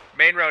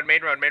 Main road,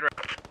 main road, main road.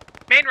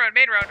 Main road.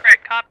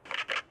 Right, cop.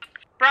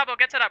 Bravo,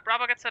 get set up.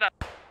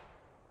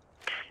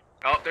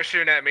 Oh, they're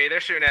shooting at me, they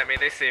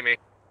see me.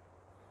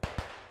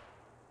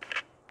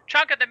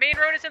 Chunka, the main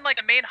road is in like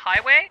a main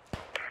highway?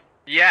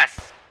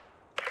 Yes!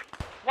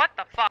 What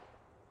the fuck?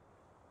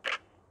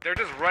 They're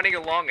just running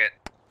along it.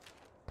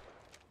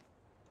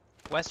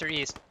 West or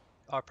east?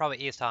 Or probably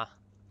east, huh?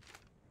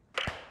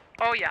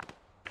 Oh yeah.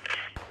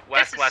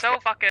 West, This is west, so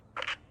west. fucking...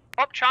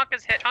 Oh,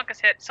 Chonka's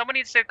hit. Someone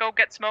needs to go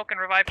get smoke and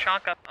revive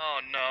Chonka. Oh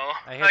no.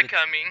 I hear They're the-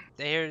 coming.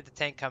 They hear the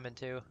tank coming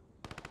too.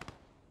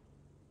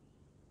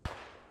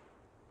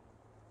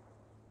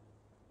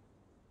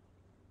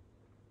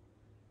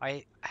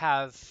 I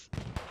have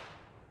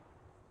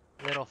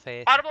little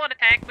faith. Audible and a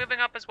tank moving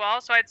up as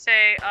well, so I'd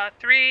say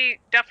 3,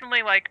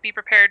 definitely like be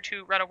prepared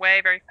to run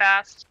away very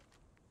fast.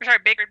 Or, sorry,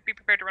 Baker, be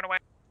prepared to run away.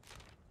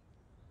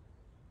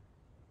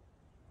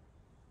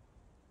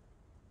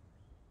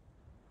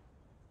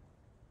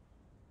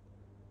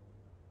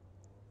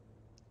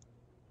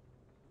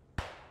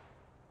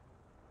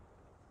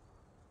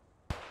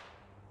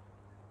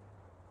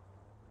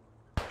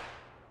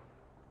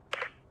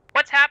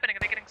 What's happening? Are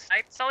they getting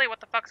sniped? Sully, what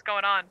the fuck's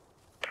going on?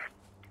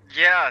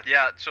 Yeah.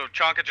 So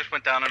Chonka just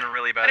went down in a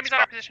really bad Enemies on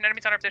our spot. position,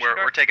 Dorf.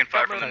 We're taking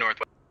fire Don't from the move.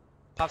 northwest.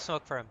 Pop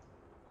smoke for him.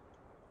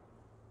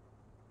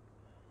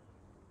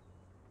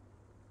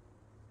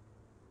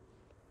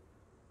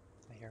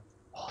 I hear him.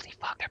 Holy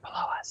fuck, they're both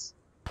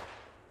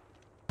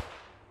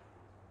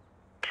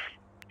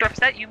Dorf, is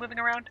that you moving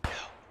around?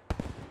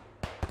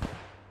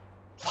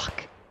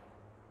 Fuck.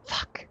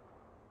 Fuck.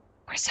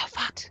 We're so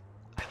fucked.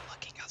 I'm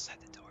looking outside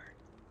the door.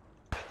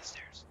 Down the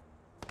stairs.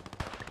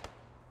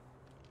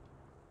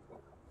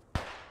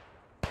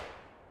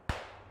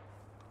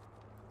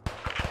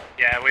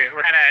 Yeah, we're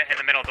kind of in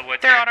the middle of the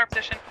woods. They're here. on our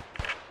position.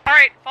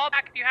 Alright, fall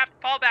back if you have to.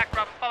 Fall back,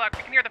 Rob. Fall back.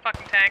 We can hear the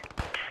fucking tank.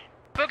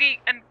 Boogie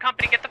and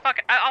company, get the fuck...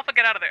 Alpha,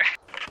 get out of there.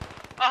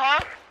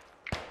 Uh-huh.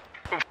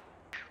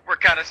 We're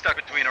kind of stuck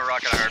between a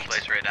rock and a hard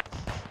place right now.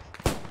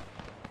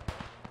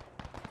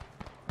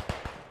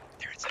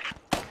 They're inside.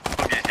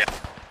 Boogie's dead.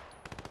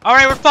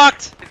 Alright, we're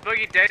fucked! Is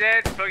Boogie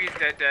dead? Boogie's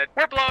dead.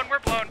 We're blown, we're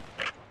blown.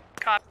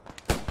 Cop.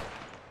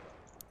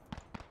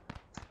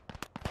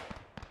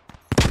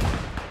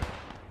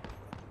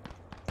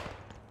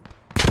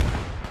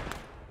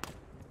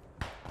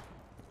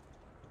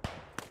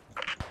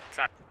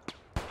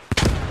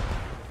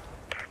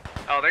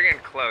 Oh, they're getting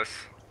close.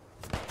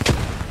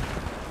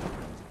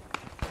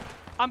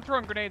 I'm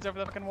throwing grenades over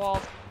the fucking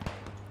walls.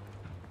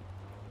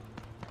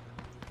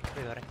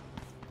 Reloading.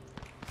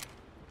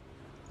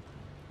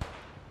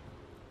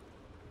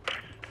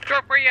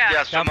 Dorp, where you at?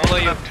 Yeah, so Down most below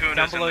of you. Neptune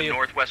Down is in below the you.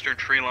 northwestern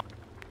tree line,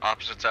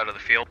 opposite side of the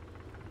field.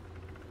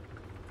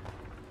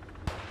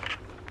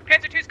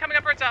 Panzer 2's coming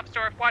up towards us,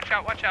 Dorf. Watch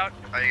out, watch out.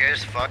 Are you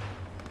guys fucked?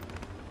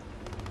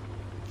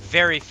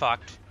 Very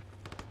fucked.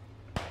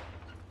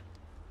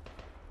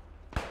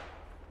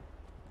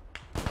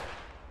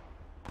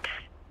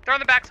 They're on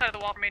the back side of the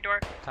wall for me,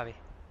 Dorf. Copy.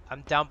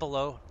 I'm down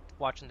below,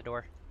 watching the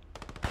door.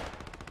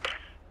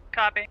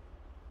 Copy.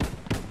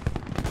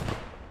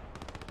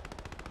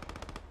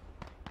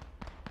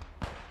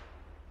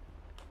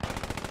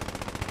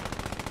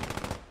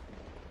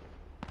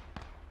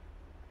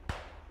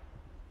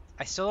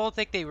 I still don't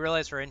think they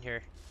realize we're in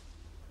here.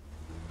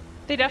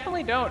 They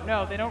definitely don't.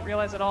 No, they don't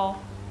realize at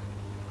all.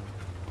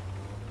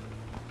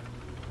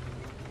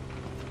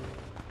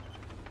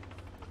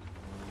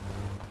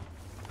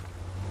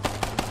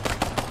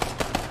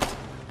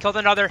 Killed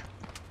another.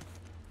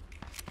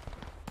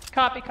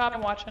 Copy,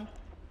 I'm watching.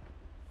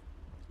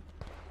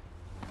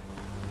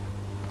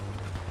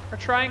 We're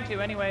trying to,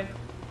 anyway.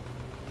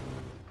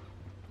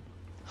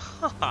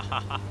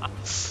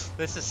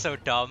 This is so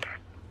dumb.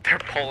 They're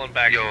pulling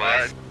back Yo,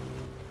 west.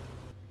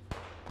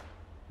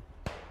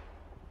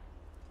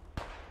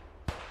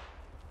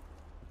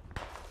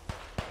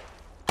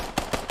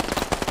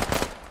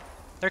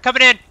 They're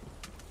coming in.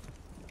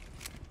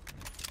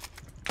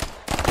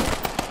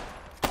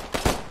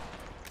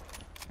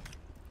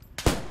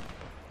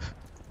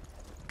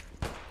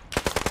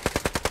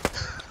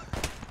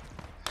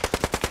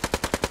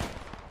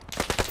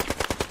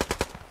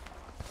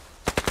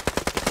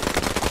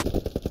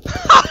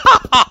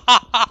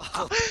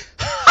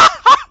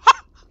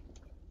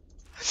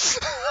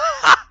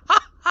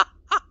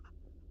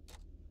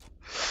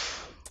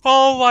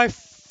 Oh my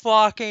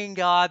fucking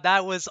god,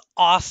 that was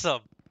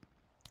awesome.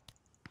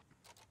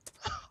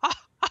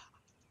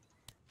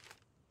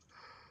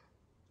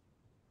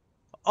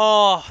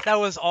 Oh, that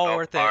was all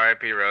worth it.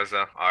 R.I.P.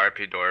 Rosa.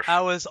 R.I.P. Dorf.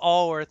 That was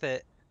all worth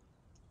it.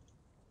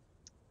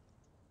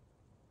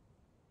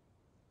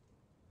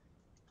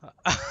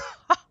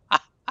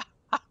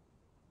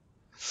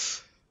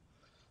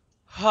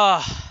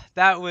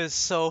 That was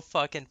so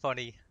fucking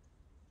funny.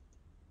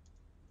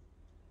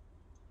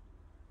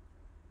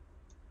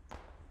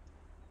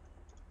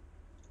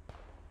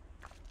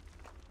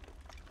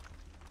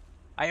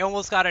 I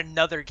almost got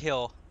another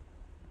kill.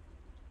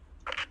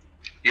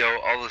 Yo,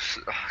 all this.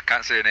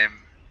 Can't say your name.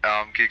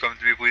 Can you come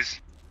to me,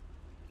 please?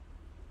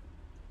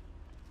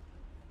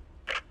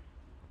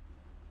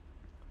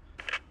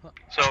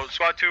 So,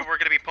 Squad 2, we're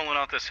gonna be pulling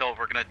out this hill.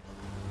 We're gonna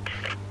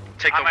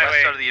take the On my west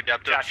way. side of the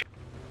objective. Josh.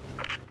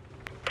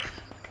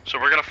 So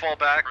we're gonna fall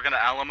back, we're gonna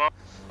Alamo.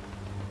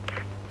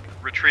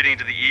 Retreating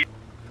to the east.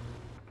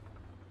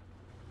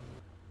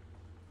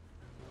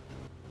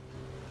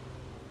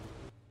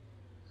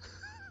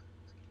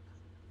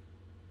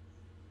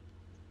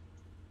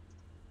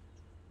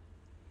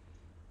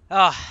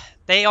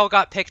 They all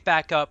got picked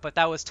back up, but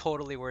that was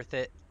totally worth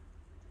it.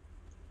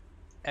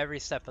 Every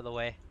step of the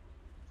way.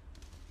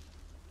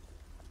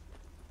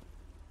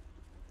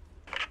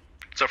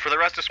 So for the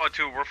rest of Squad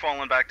 2, we're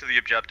falling back to the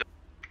objective.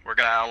 We're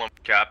gonna Alamo.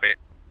 Copy.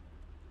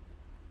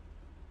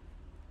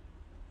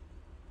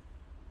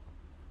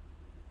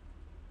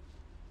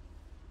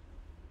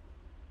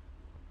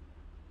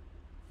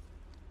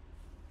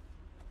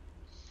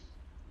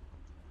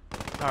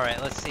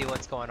 Alright, let's see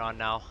what's going on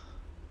now.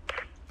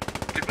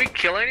 Did we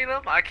kill any of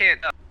them? I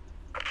can't.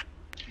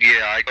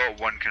 Yeah, I got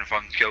one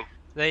confirmed kill.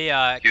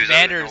 The He was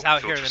commander's out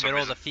out in here the in the field for some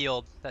middle of the reason.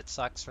 field. That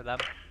sucks for them.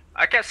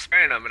 I kept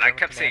spraying them and I German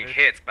kept seeing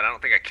commander. hits, but I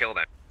don't think I killed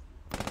him.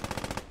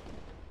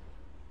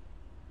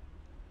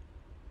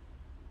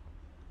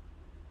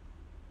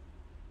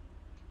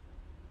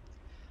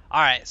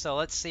 Alright, so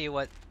let's see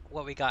what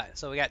we got.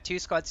 So we got 2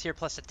 squads here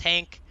plus a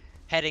tank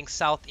heading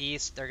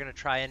southeast. They're gonna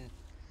try and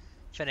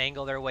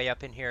finagle their way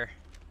up in here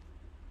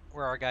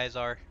where our guys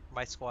are.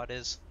 My squad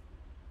is.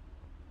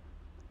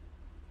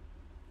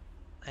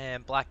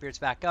 And Blackbeard's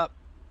back up.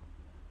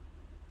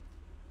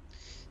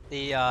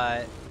 The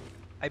I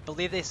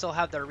believe they still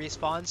have their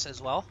respawns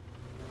as well.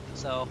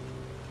 So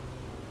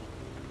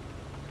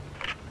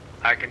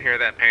I can hear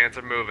that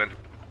Panzer moving.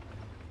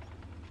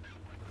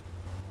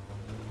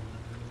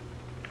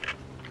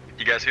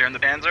 You guys hearing the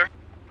Panzer?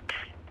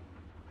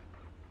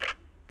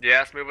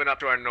 Yes, moving up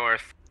to our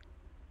north.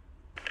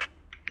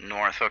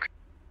 North, okay.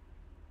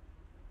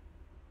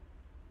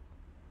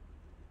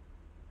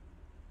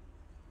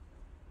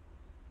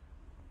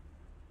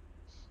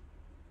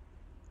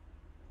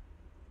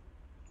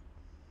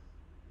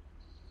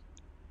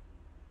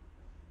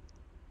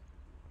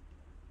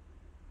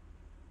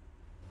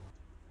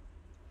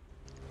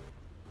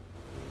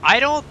 I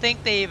don't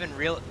think they even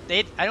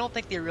I don't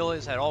think they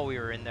realized at all we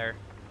were in there.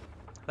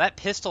 That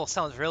pistol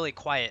sounds really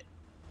quiet.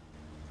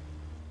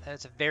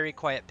 That's a very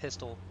quiet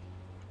pistol.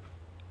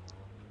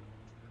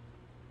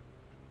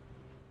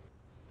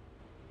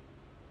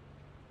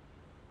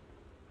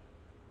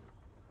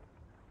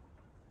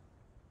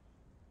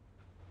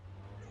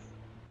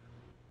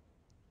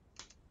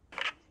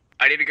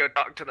 I need to go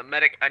talk to the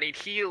medic. I need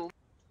heal.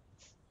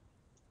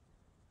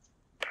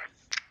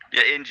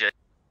 Yeah, injured.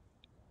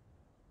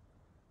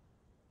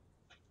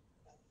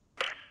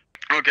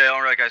 Okay,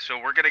 alright guys,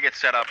 so we're gonna get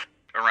set up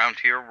around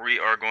here. We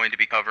are going to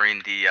be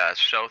covering the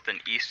south and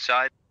east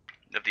side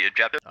of the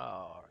objective.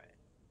 Alright.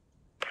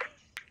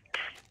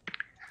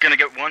 Gonna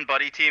get one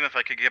buddy team, if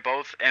I could get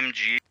both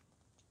MG.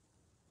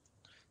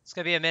 It's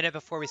gonna be a minute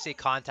before we see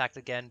contact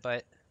again,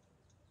 but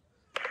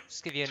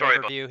just give you an Sorry,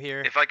 overview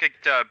here. If I could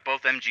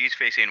both MGs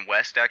facing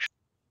west, actually.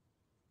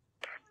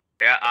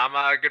 Yeah,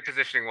 I'm good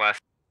positioning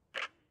west.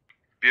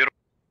 Beautiful.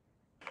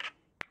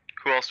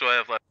 Who else do I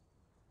have left?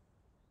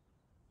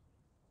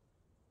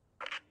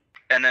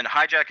 And then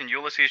Hijack and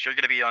Ulysses, you're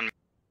gonna be on.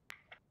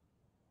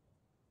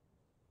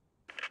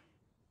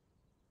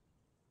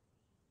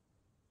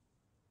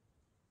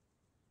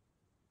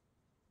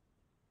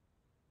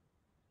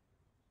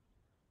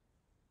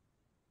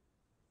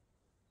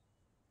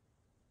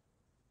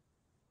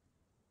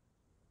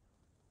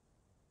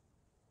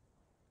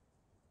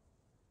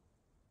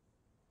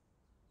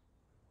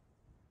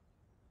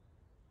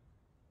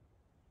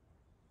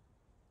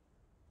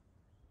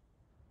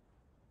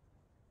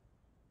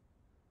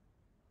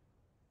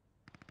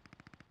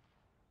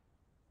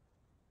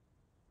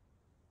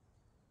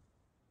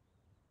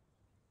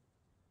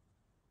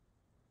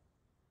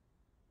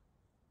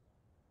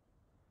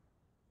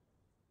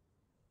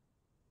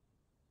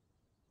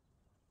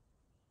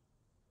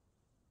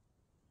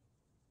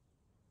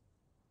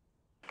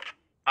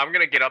 I'm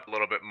gonna get up a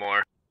little bit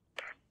more.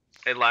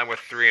 In line with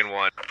 3 and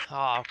 1.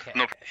 Oh, okay.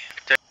 Nope.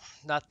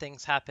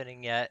 Nothing's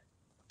happening yet,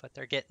 but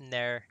they're getting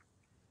there.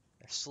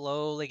 They're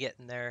slowly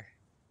getting there.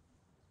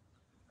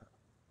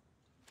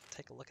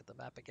 Take a look at the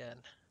map again.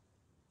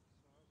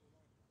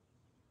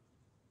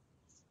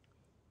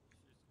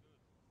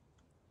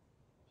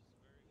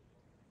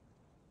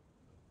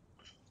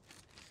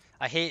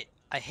 I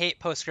hate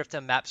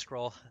post-scriptum map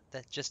scroll.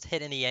 That just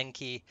hit any N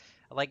key.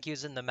 I like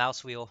using the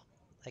mouse wheel,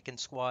 like in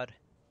Squad.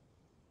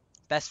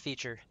 Best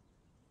feature.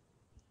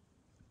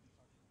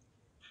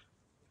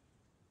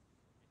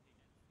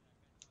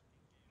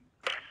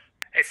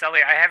 Hey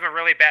Sully, I have a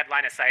really bad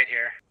line of sight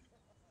here.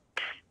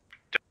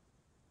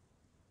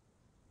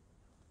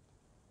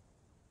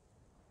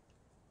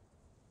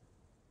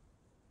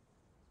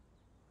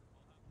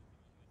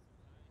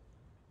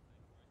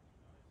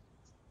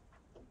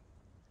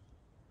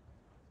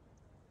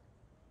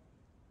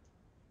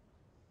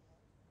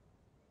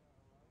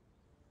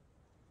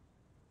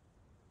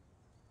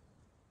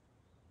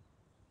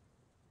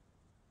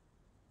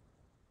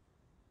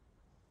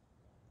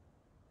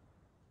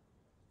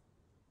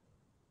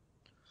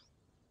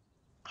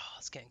 Oh,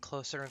 it's getting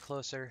closer and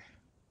closer.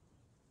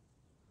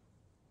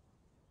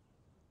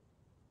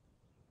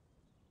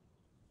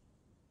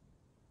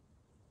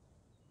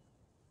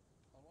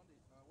 What do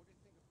you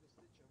think of the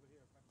stitch over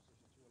here, map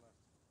position to your left?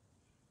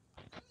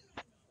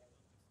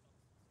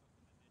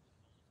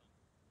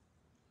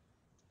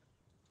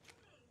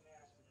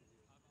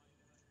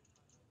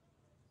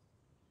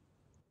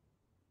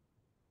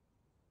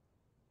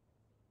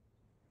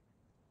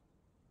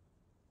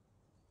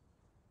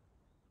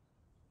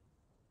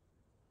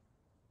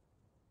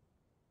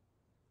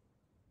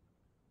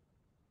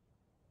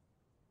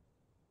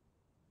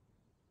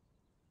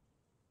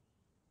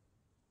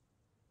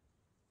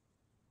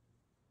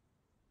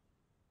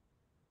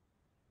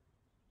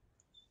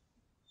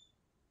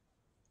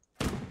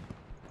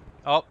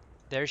 Oh,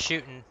 they're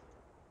shooting.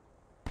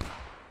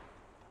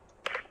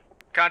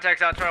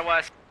 Contacts out to our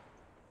west.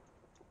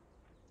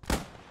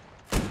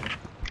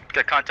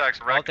 Got contacts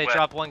right. Oh, they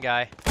dropped one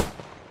guy.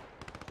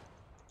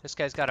 This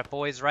guy's got a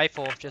boy's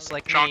rifle, just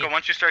like Chonka, me.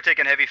 once you start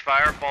taking heavy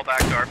fire, fall back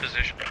to our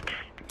position.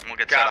 And we'll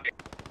get set up.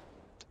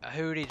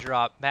 Who'd he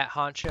drop? Matt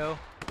Honcho?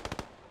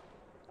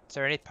 Is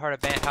there any part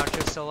of Matt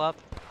Honcho still up?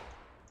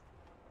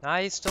 Nah,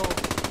 he's still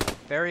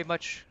very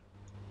much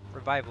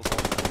revivable.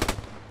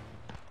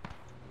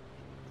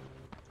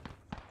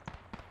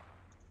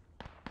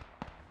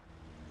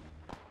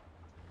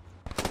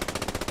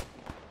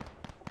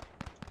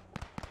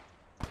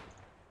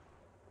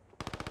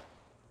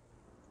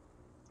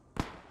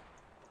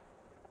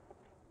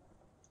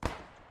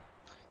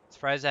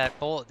 Surprised that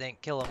bullet didn't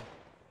kill him.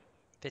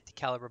 50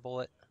 caliber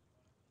bullet.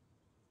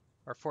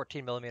 Or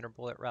 14 millimeter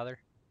bullet, rather.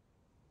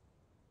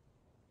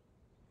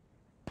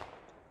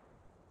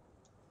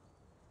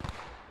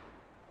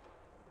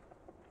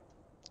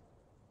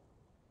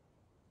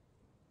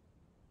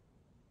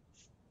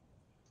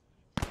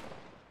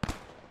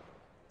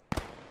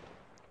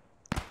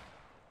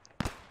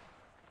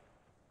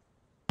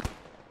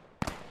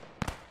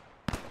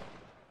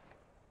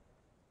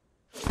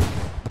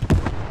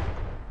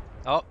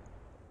 Oh.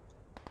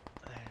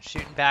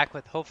 Shooting back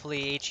with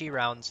hopefully HE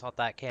rounds off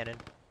that cannon.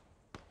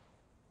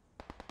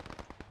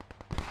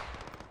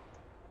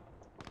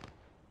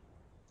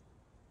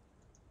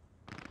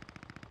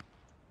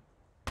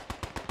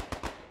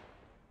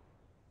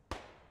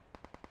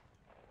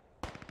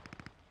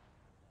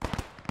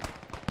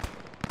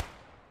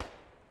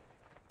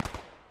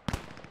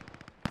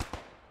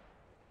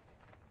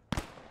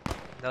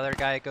 Another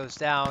guy goes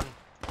down.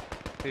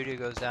 Voodoo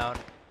goes down.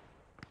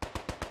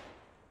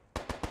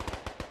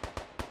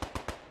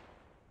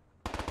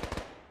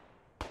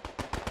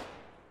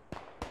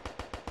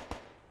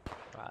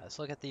 Let's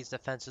look at these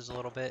defenses a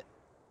little bit.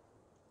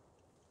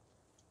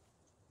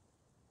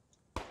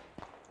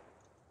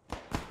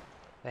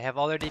 They have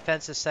all their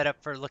defenses set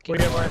up for looking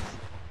north.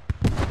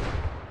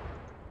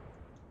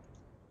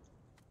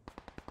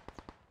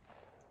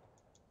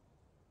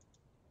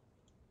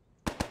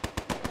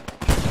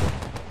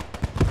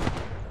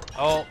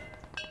 Oh,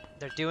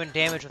 they're doing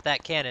damage with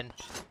that cannon.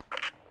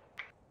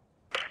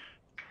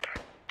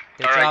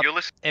 They dropped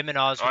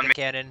Immersive with the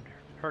cannon.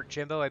 Hurt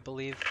Jimbo, I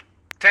believe.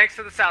 Tanks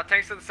to the south,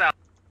 tanks to the south.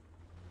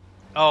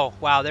 Oh,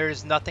 wow, there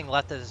is nothing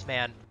left of this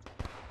man.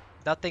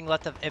 Nothing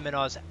left of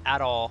Immersive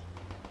at all.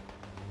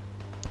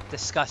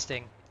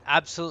 Disgusting.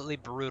 Absolutely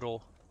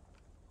brutal.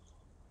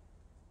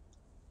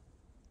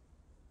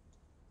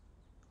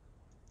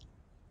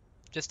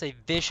 Just a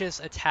vicious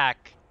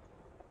attack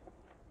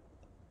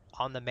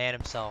on the man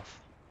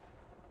himself.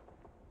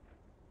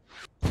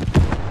 I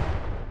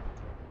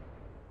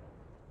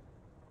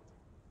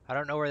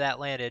don't know where that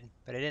landed,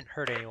 but it didn't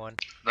hurt anyone.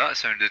 That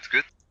sounded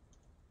good.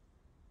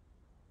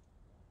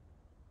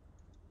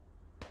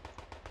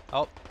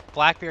 Oh,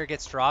 Blackbeard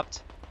gets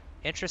dropped.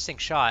 Interesting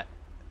shot. I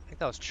think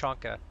that was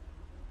Chonka.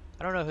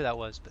 I don't know who that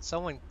was, but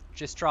someone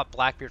just dropped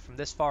Blackbeard from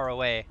this far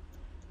away.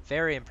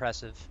 Very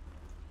impressive.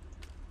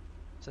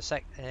 So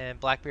and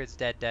Blackbeard's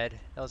dead. That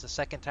was the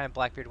second time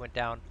Blackbeard went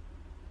down.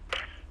 Do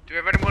we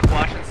have anyone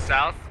watching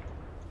south?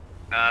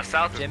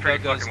 South is Jimbo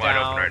pretty goes fucking wide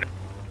down. open right now.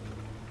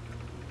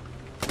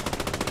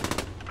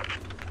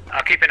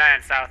 I'll keep an eye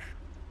on south.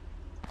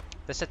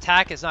 This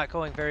attack is not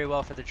going very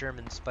well for the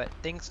Germans, but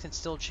things can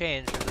still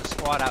change. There's a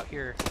squad out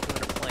here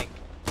doing a flank.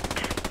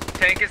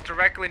 Tank is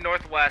directly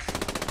northwest.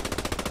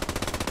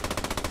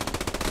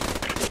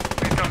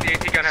 Please tell me the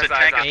AT gun has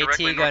eyes on. AT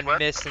gun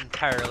missed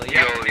entirely.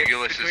 Yo,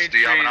 Ulysses, do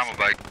you have an ammo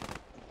bag?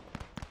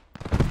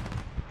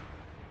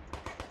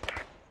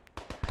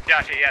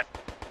 Gotcha, yes.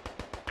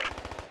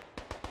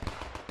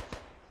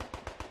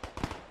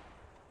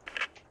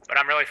 But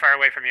I'm really far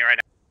away from you right now.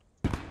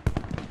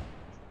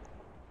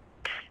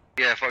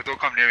 Yeah, fuck, don't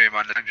come near me,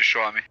 man. The thing just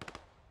shot at me.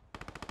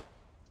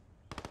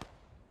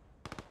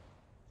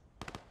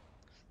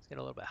 Let's get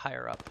a little bit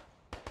higher up.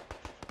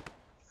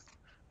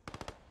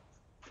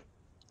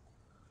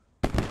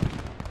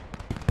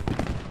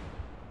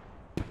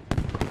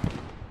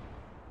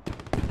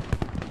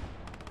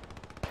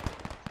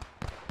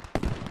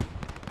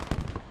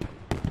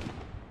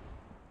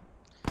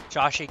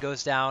 Joshy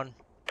goes down.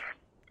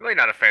 Really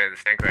not a fan of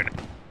this tank right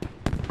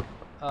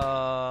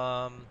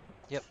now.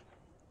 Yep.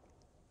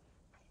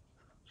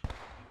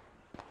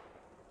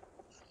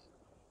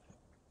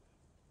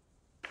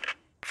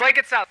 Flank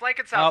it south, flank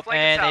it south, flank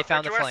it south. And they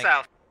found the flank.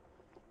 South.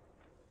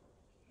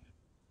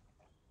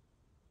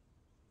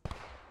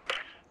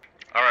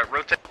 Alright,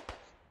 rotate.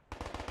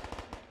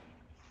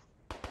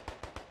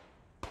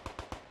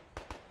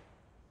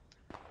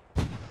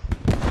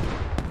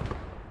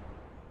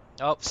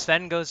 Oh,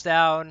 Sven goes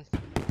down.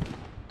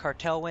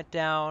 Cartel went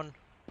down.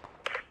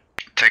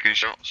 Taking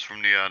shots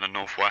from the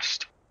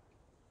northwest.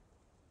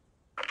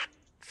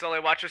 Sully,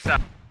 watch your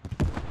south.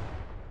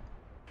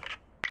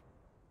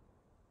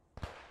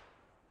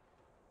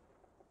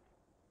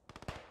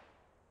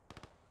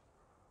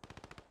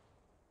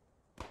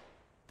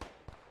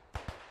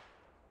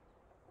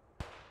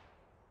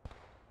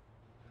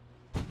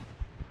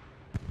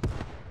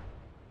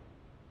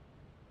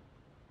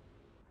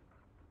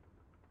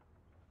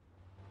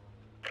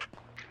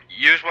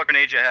 Use what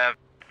grenades you have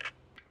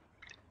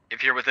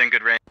if you're within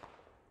good range.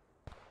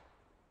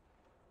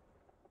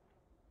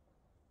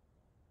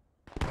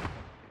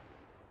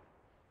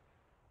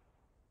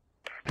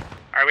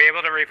 Are we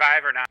able to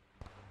revive or not?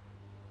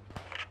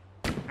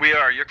 We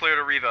are. You're clear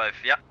to revive.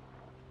 Yep.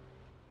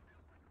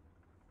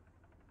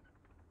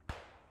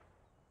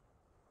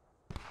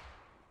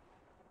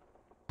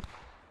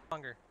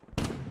 Longer.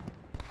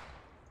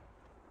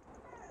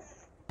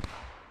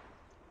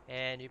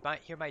 And you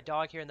might hear my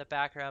dog here in the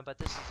background, but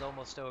this is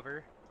almost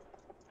over.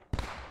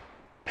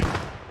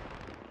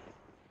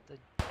 The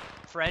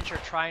French are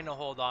trying to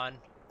hold on,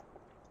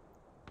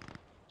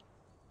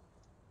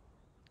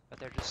 but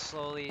they're just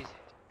slowly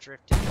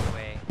drifting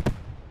away.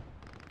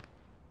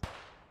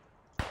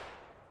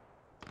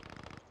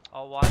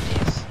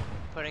 Alwandi's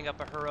putting up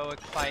a heroic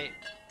fight,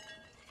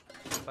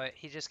 but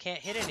he just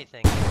can't hit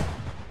anything.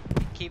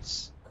 He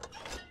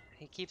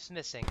keeps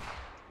missing.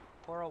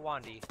 Poor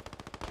Alwandi.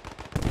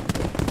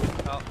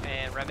 Oh,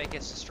 and Remick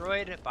gets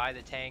destroyed by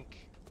the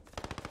tank.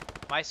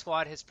 My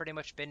squad has pretty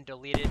much been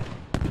deleted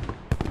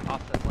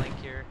off the flank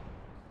here.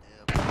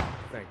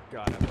 Thank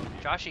God I love you.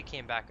 Joshy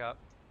came back up.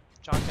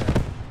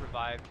 Jonka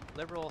revived.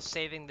 Liberal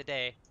saving the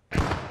day.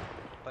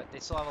 But they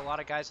still have a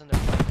lot of guys on their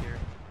flank here.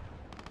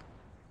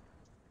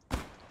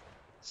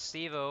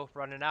 Stevo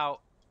running out.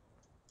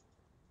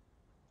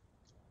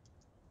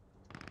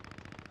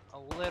 A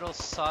little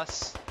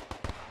sus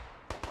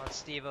on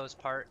Stevo's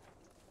part.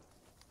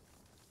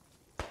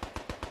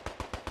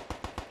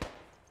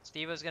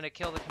 Stevo's gonna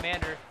kill the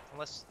commander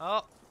unless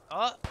oh!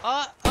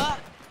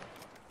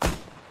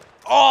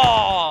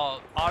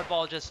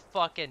 Oddball just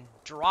fucking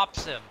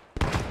drops him.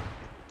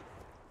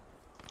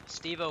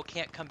 Stevo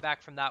can't come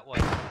back from that one.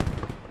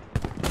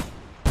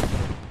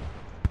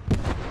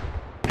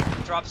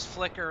 Drops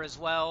Flicker as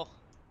well.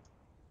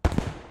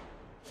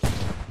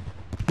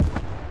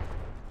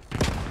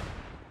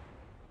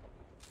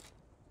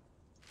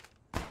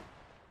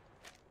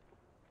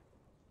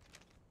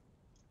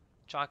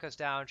 Chonka's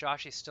down,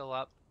 Joshy's still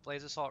up.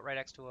 Blaze Assault right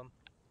next to him.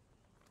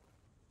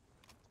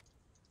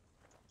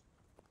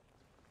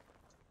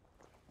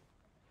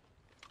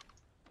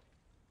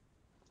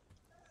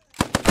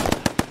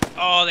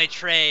 Oh, they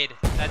trade.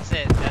 That's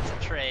it. That's a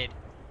trade.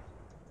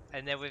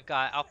 And then we've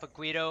got Alpha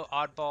Guido,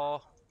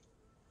 Oddball,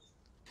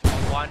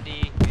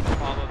 Wandi, huge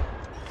problem.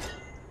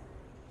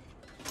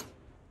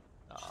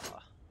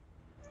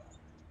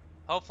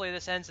 Hopefully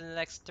this ends in the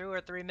next 2 or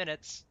 3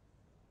 minutes.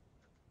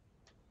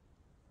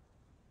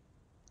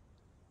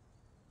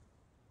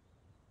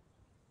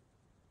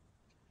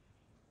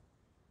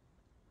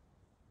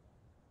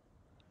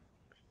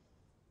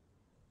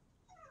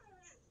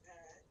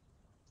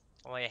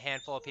 Only a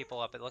handful of people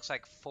up. It looks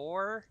like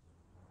 4.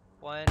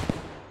 1,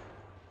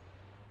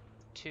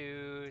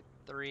 2,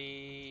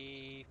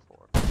 3, 4,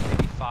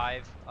 maybe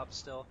 5 up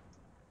still.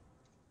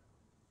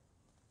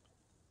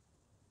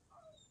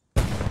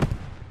 And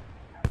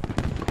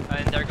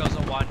there goes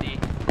a Wandi.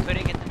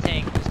 Couldn't get the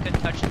tank. Just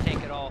couldn't touch the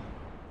tank at all.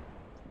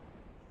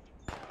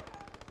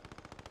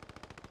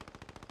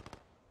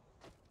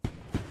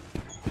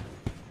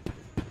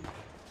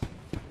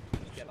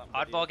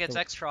 Oddball gets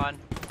Extron.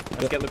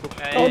 Let's get Liberal.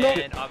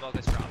 And Oddball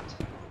gets dropped.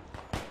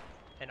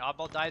 And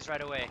Oddball dies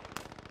right away.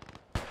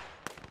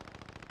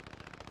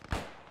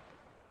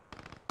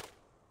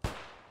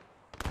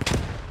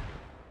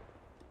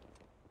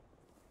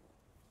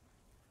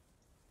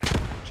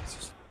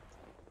 Jesus.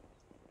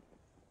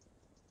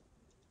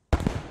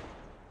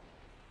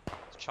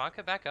 Is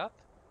Chonka back up?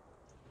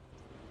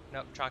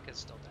 Nope, Chonka's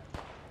still dead.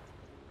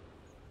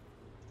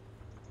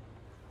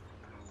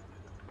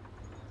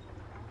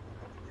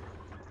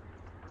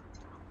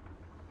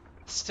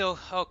 Still,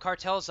 oh,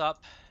 Cartel's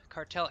up.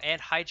 Cartel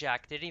and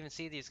Hijack. Didn't even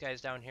see these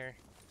guys down here.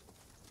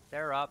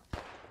 They're up.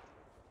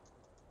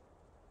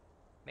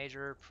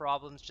 Major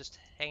problems just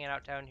hanging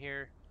out down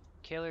here.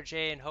 Killer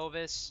J and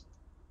Hovis.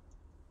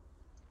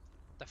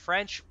 The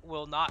French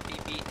will not be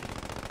beaten.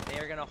 They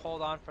are going to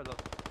hold on for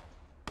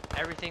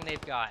everything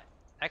they've got.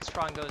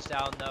 Extron goes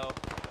down though.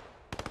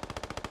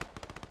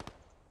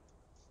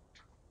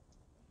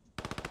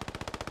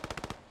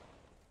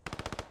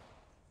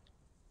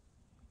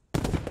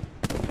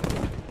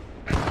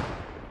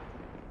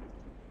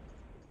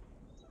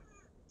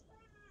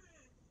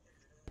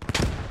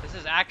 This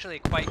is actually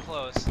quite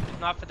close, if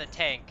not for the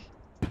tank.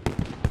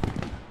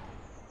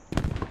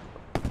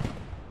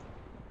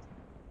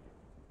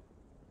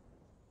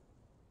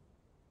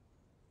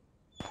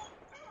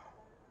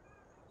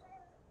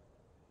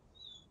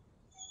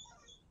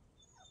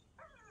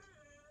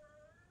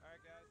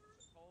 Alright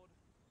guys, hold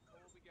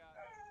what we got.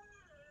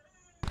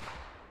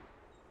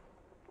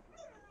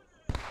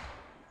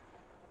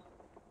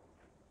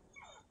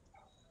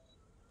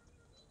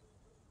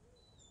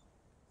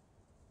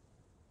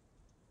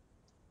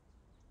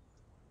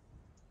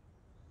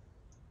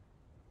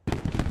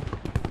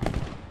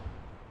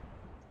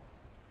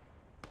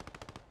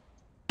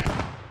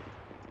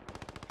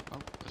 Oh,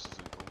 this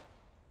isn't cool.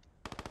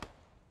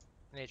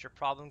 Major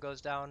problem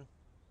goes down.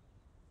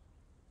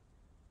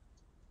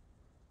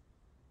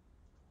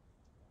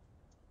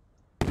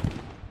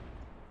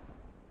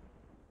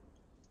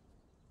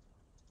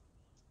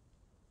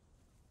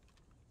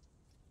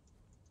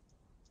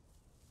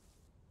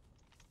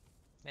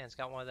 Man, it's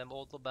got one of them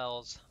old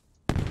labels.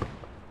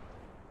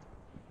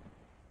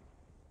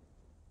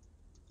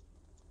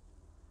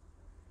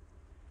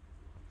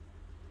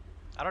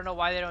 I don't know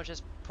why they don't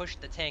just push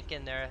the tank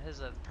in there. This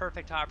is a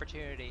perfect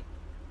opportunity.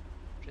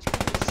 Just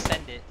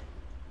send it.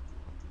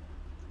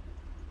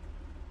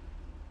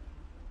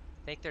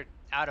 I think they're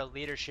out of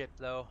leadership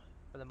though,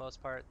 for the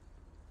most part.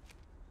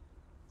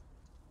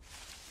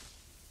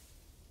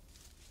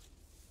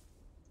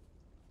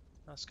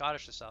 No,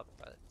 Scottish is up,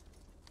 but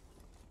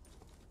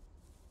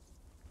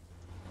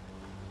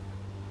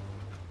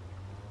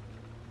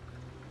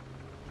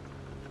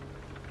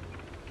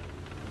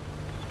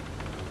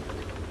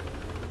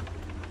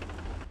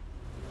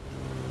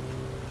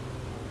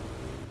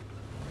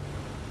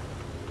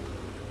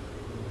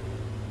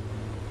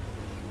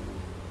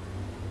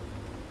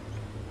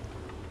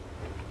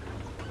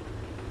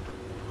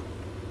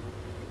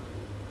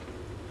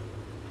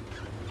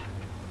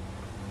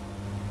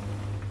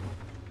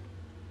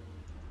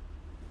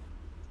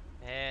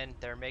and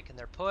they're making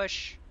their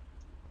push.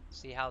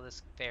 See how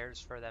this fares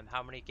for them.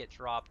 How many get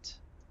dropped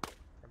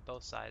from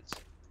both sides?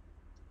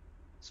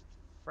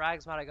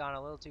 Frags might have gone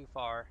a little too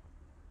far.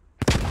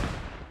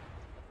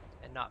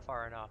 And not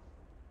far enough.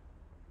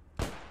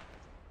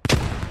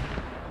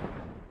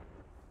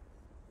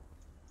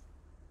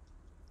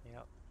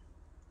 Yep.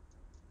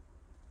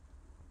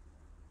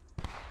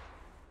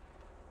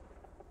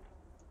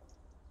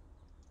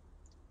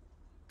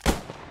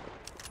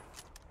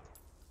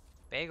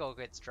 Bagel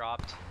gets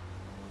dropped.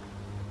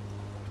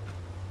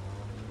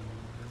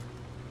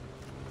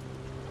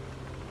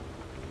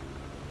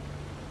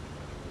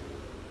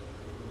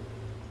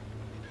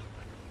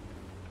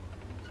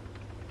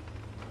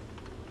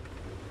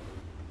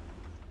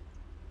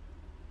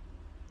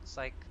 Looks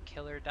like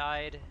Killer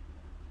died.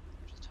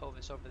 Just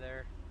Hovis over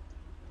there.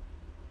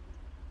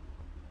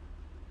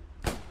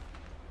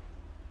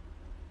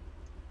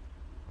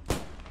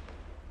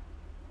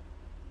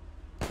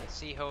 I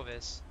see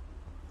Hovis.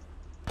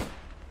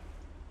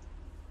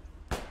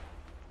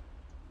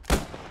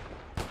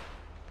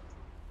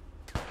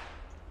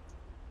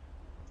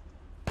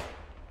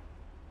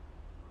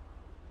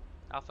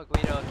 Alpha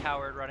Guido, a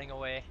coward running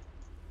away.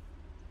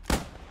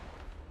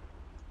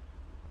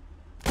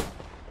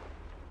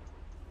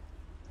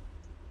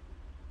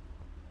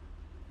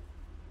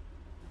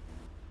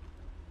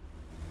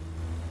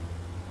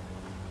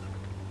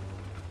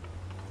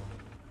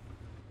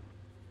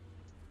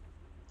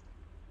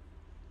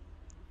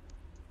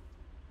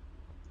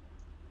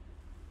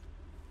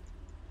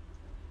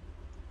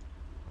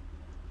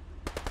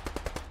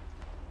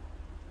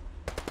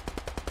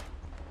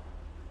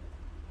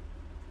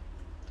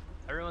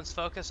 Everyone's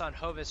focused on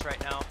Hovis right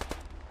now.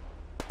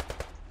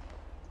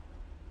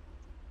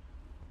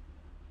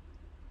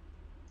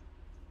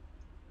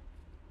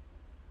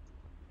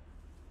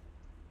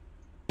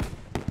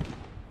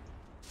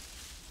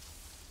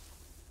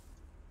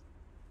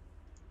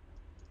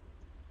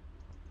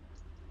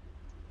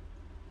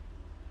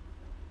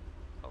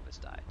 Hovis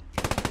died.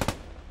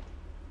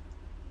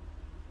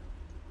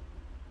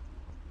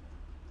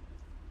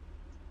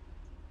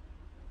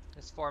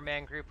 This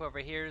four-man group over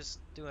here is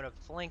doing a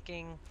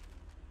flanking.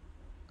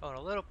 Going a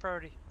little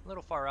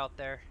far out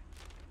there.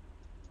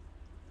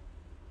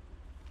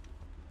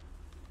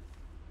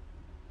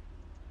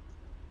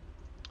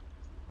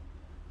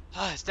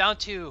 It's down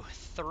to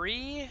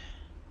three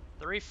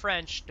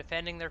French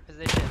defending their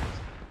positions.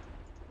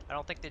 I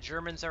don't think the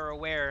Germans are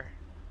aware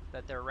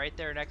that they're right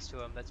there next to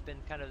them. That's been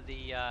kind of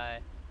the,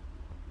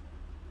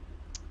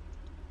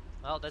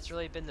 well, that's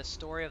really been the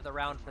story of the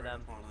round for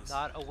them.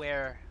 Not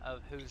aware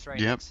of who's right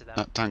next to them.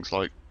 That tank's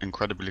like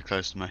incredibly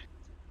close to me.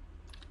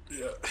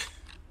 Yeah.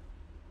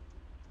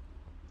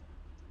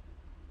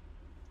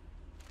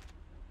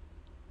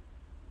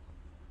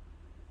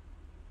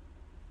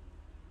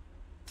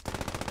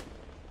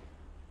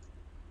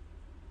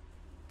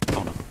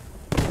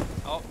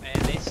 Oh,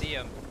 and they see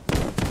him.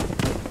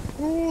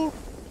 Ooh.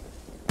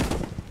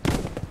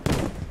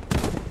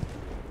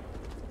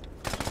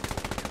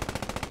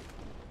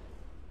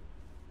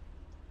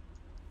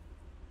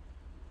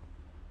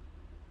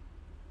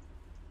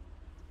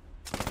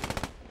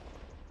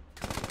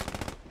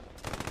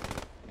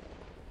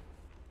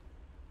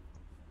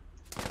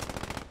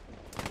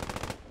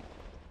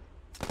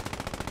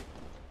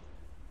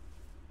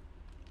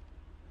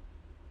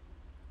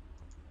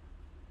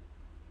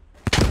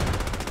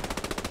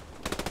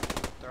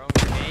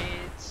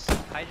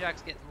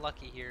 Hijack's getting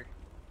lucky here.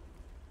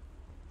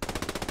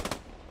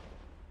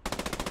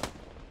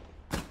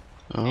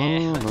 Oh,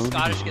 and no,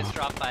 Scottish no. gets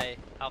dropped by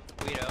Alpha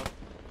Guido.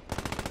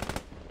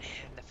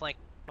 And the flank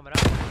coming up.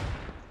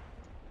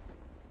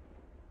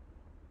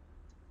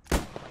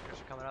 Flankers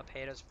are coming up.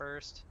 Hada's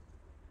first.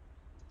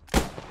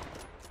 Where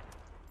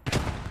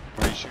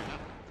are you shooting at?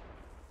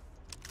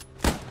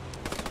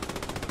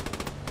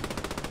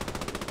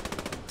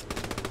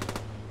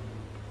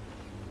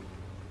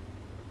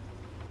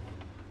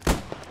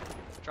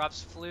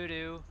 Drops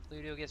Fludu.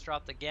 Fludu gets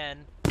dropped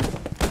again.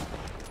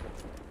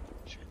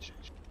 Shit.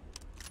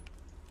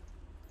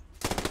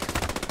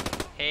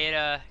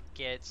 Hada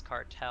gets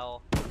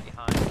Cartel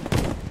behind.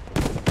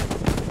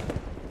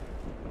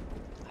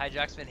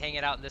 Hijack's been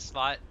hanging out in this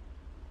spot.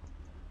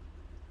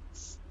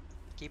 It's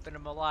keeping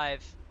him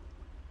alive.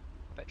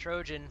 But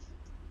Trojan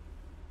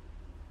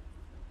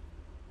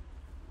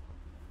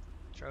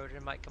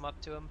might come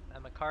up to him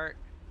at McCart.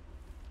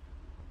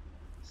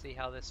 See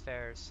how this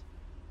fares.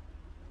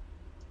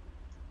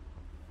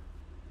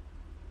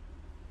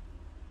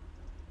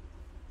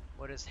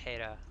 What is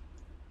Hada?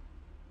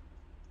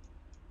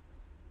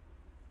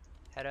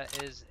 Hedda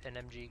is an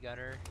MG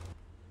gunner.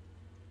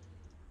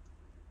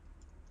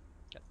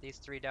 Got these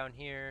 3 down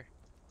here.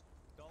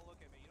 Don't look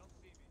at me. You don't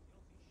see me. You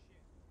don't see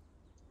shit.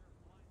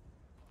 You're blind.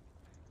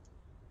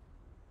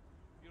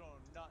 You don't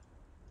know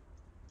nothing.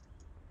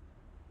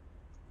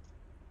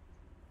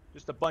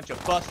 Just a bunch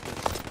of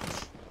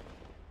busters.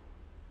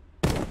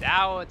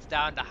 Now it's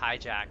down to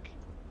Hijack.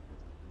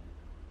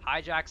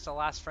 Hijack's the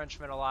last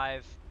Frenchman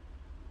alive.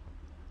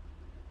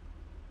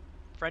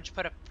 French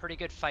put a pretty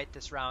good fight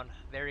this round.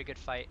 Very good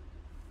fight.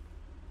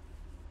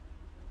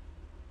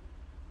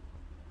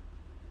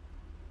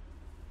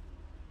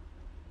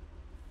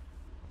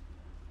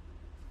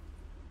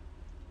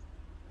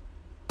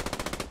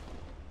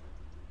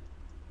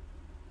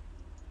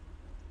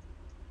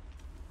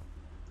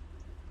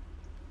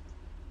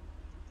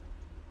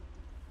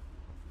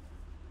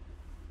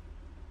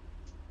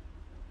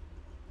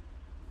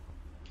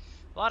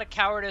 A lot of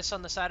cowardice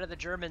on the side of the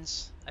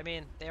Germans. I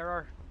mean, they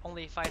are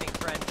only fighting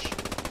French.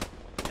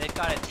 They've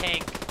got a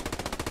tank,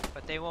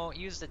 but they won't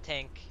use the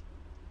tank.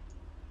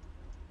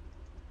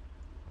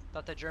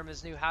 Thought the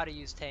Germans knew how to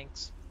use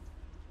tanks.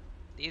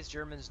 These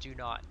Germans do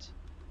not.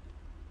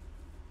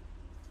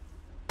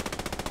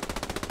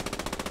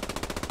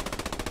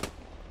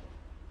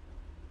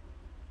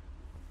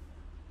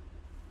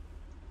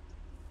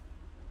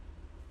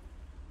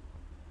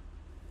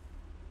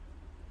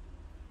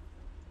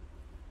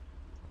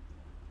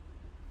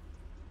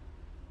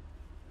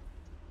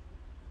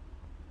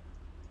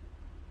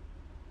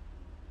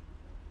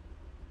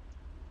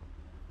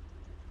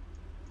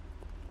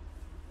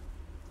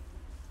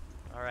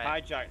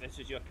 Alright. Hijack, this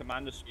is your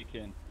commander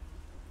speaking.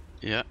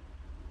 Yeah.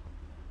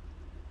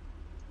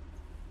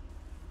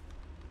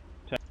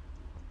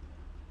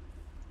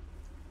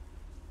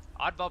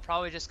 Oddball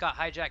probably just got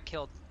Hijack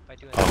killed by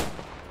doing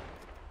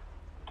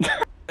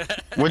that.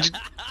 What'd you...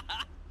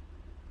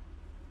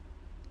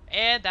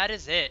 And that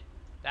is it.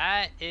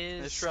 That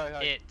is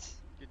it.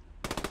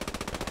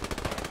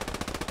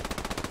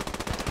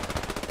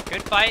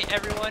 Good fight,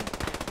 everyone.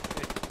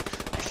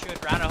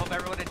 Good round. I hope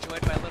everyone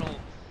enjoyed my little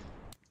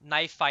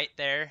knife fight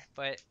there.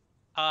 But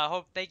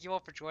thank you all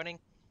for joining.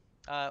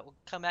 We'll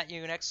come at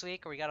you next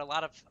week. We got a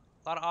lot of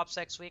ops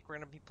next week. We're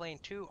gonna be playing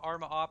 2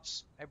 Arma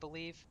ops, I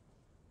believe.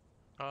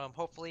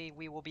 Hopefully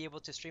we will be able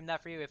to stream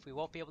that for you. If we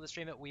won't be able to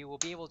stream it, we will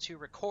be able to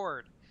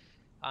record.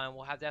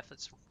 We'll have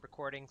definite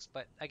recordings.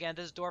 But again,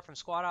 this is Dorf from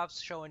Squad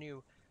Ops showing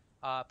you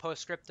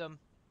post Scriptum.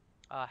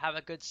 Have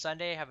a good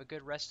Sunday. Have a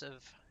good rest of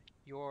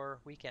your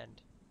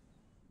weekend.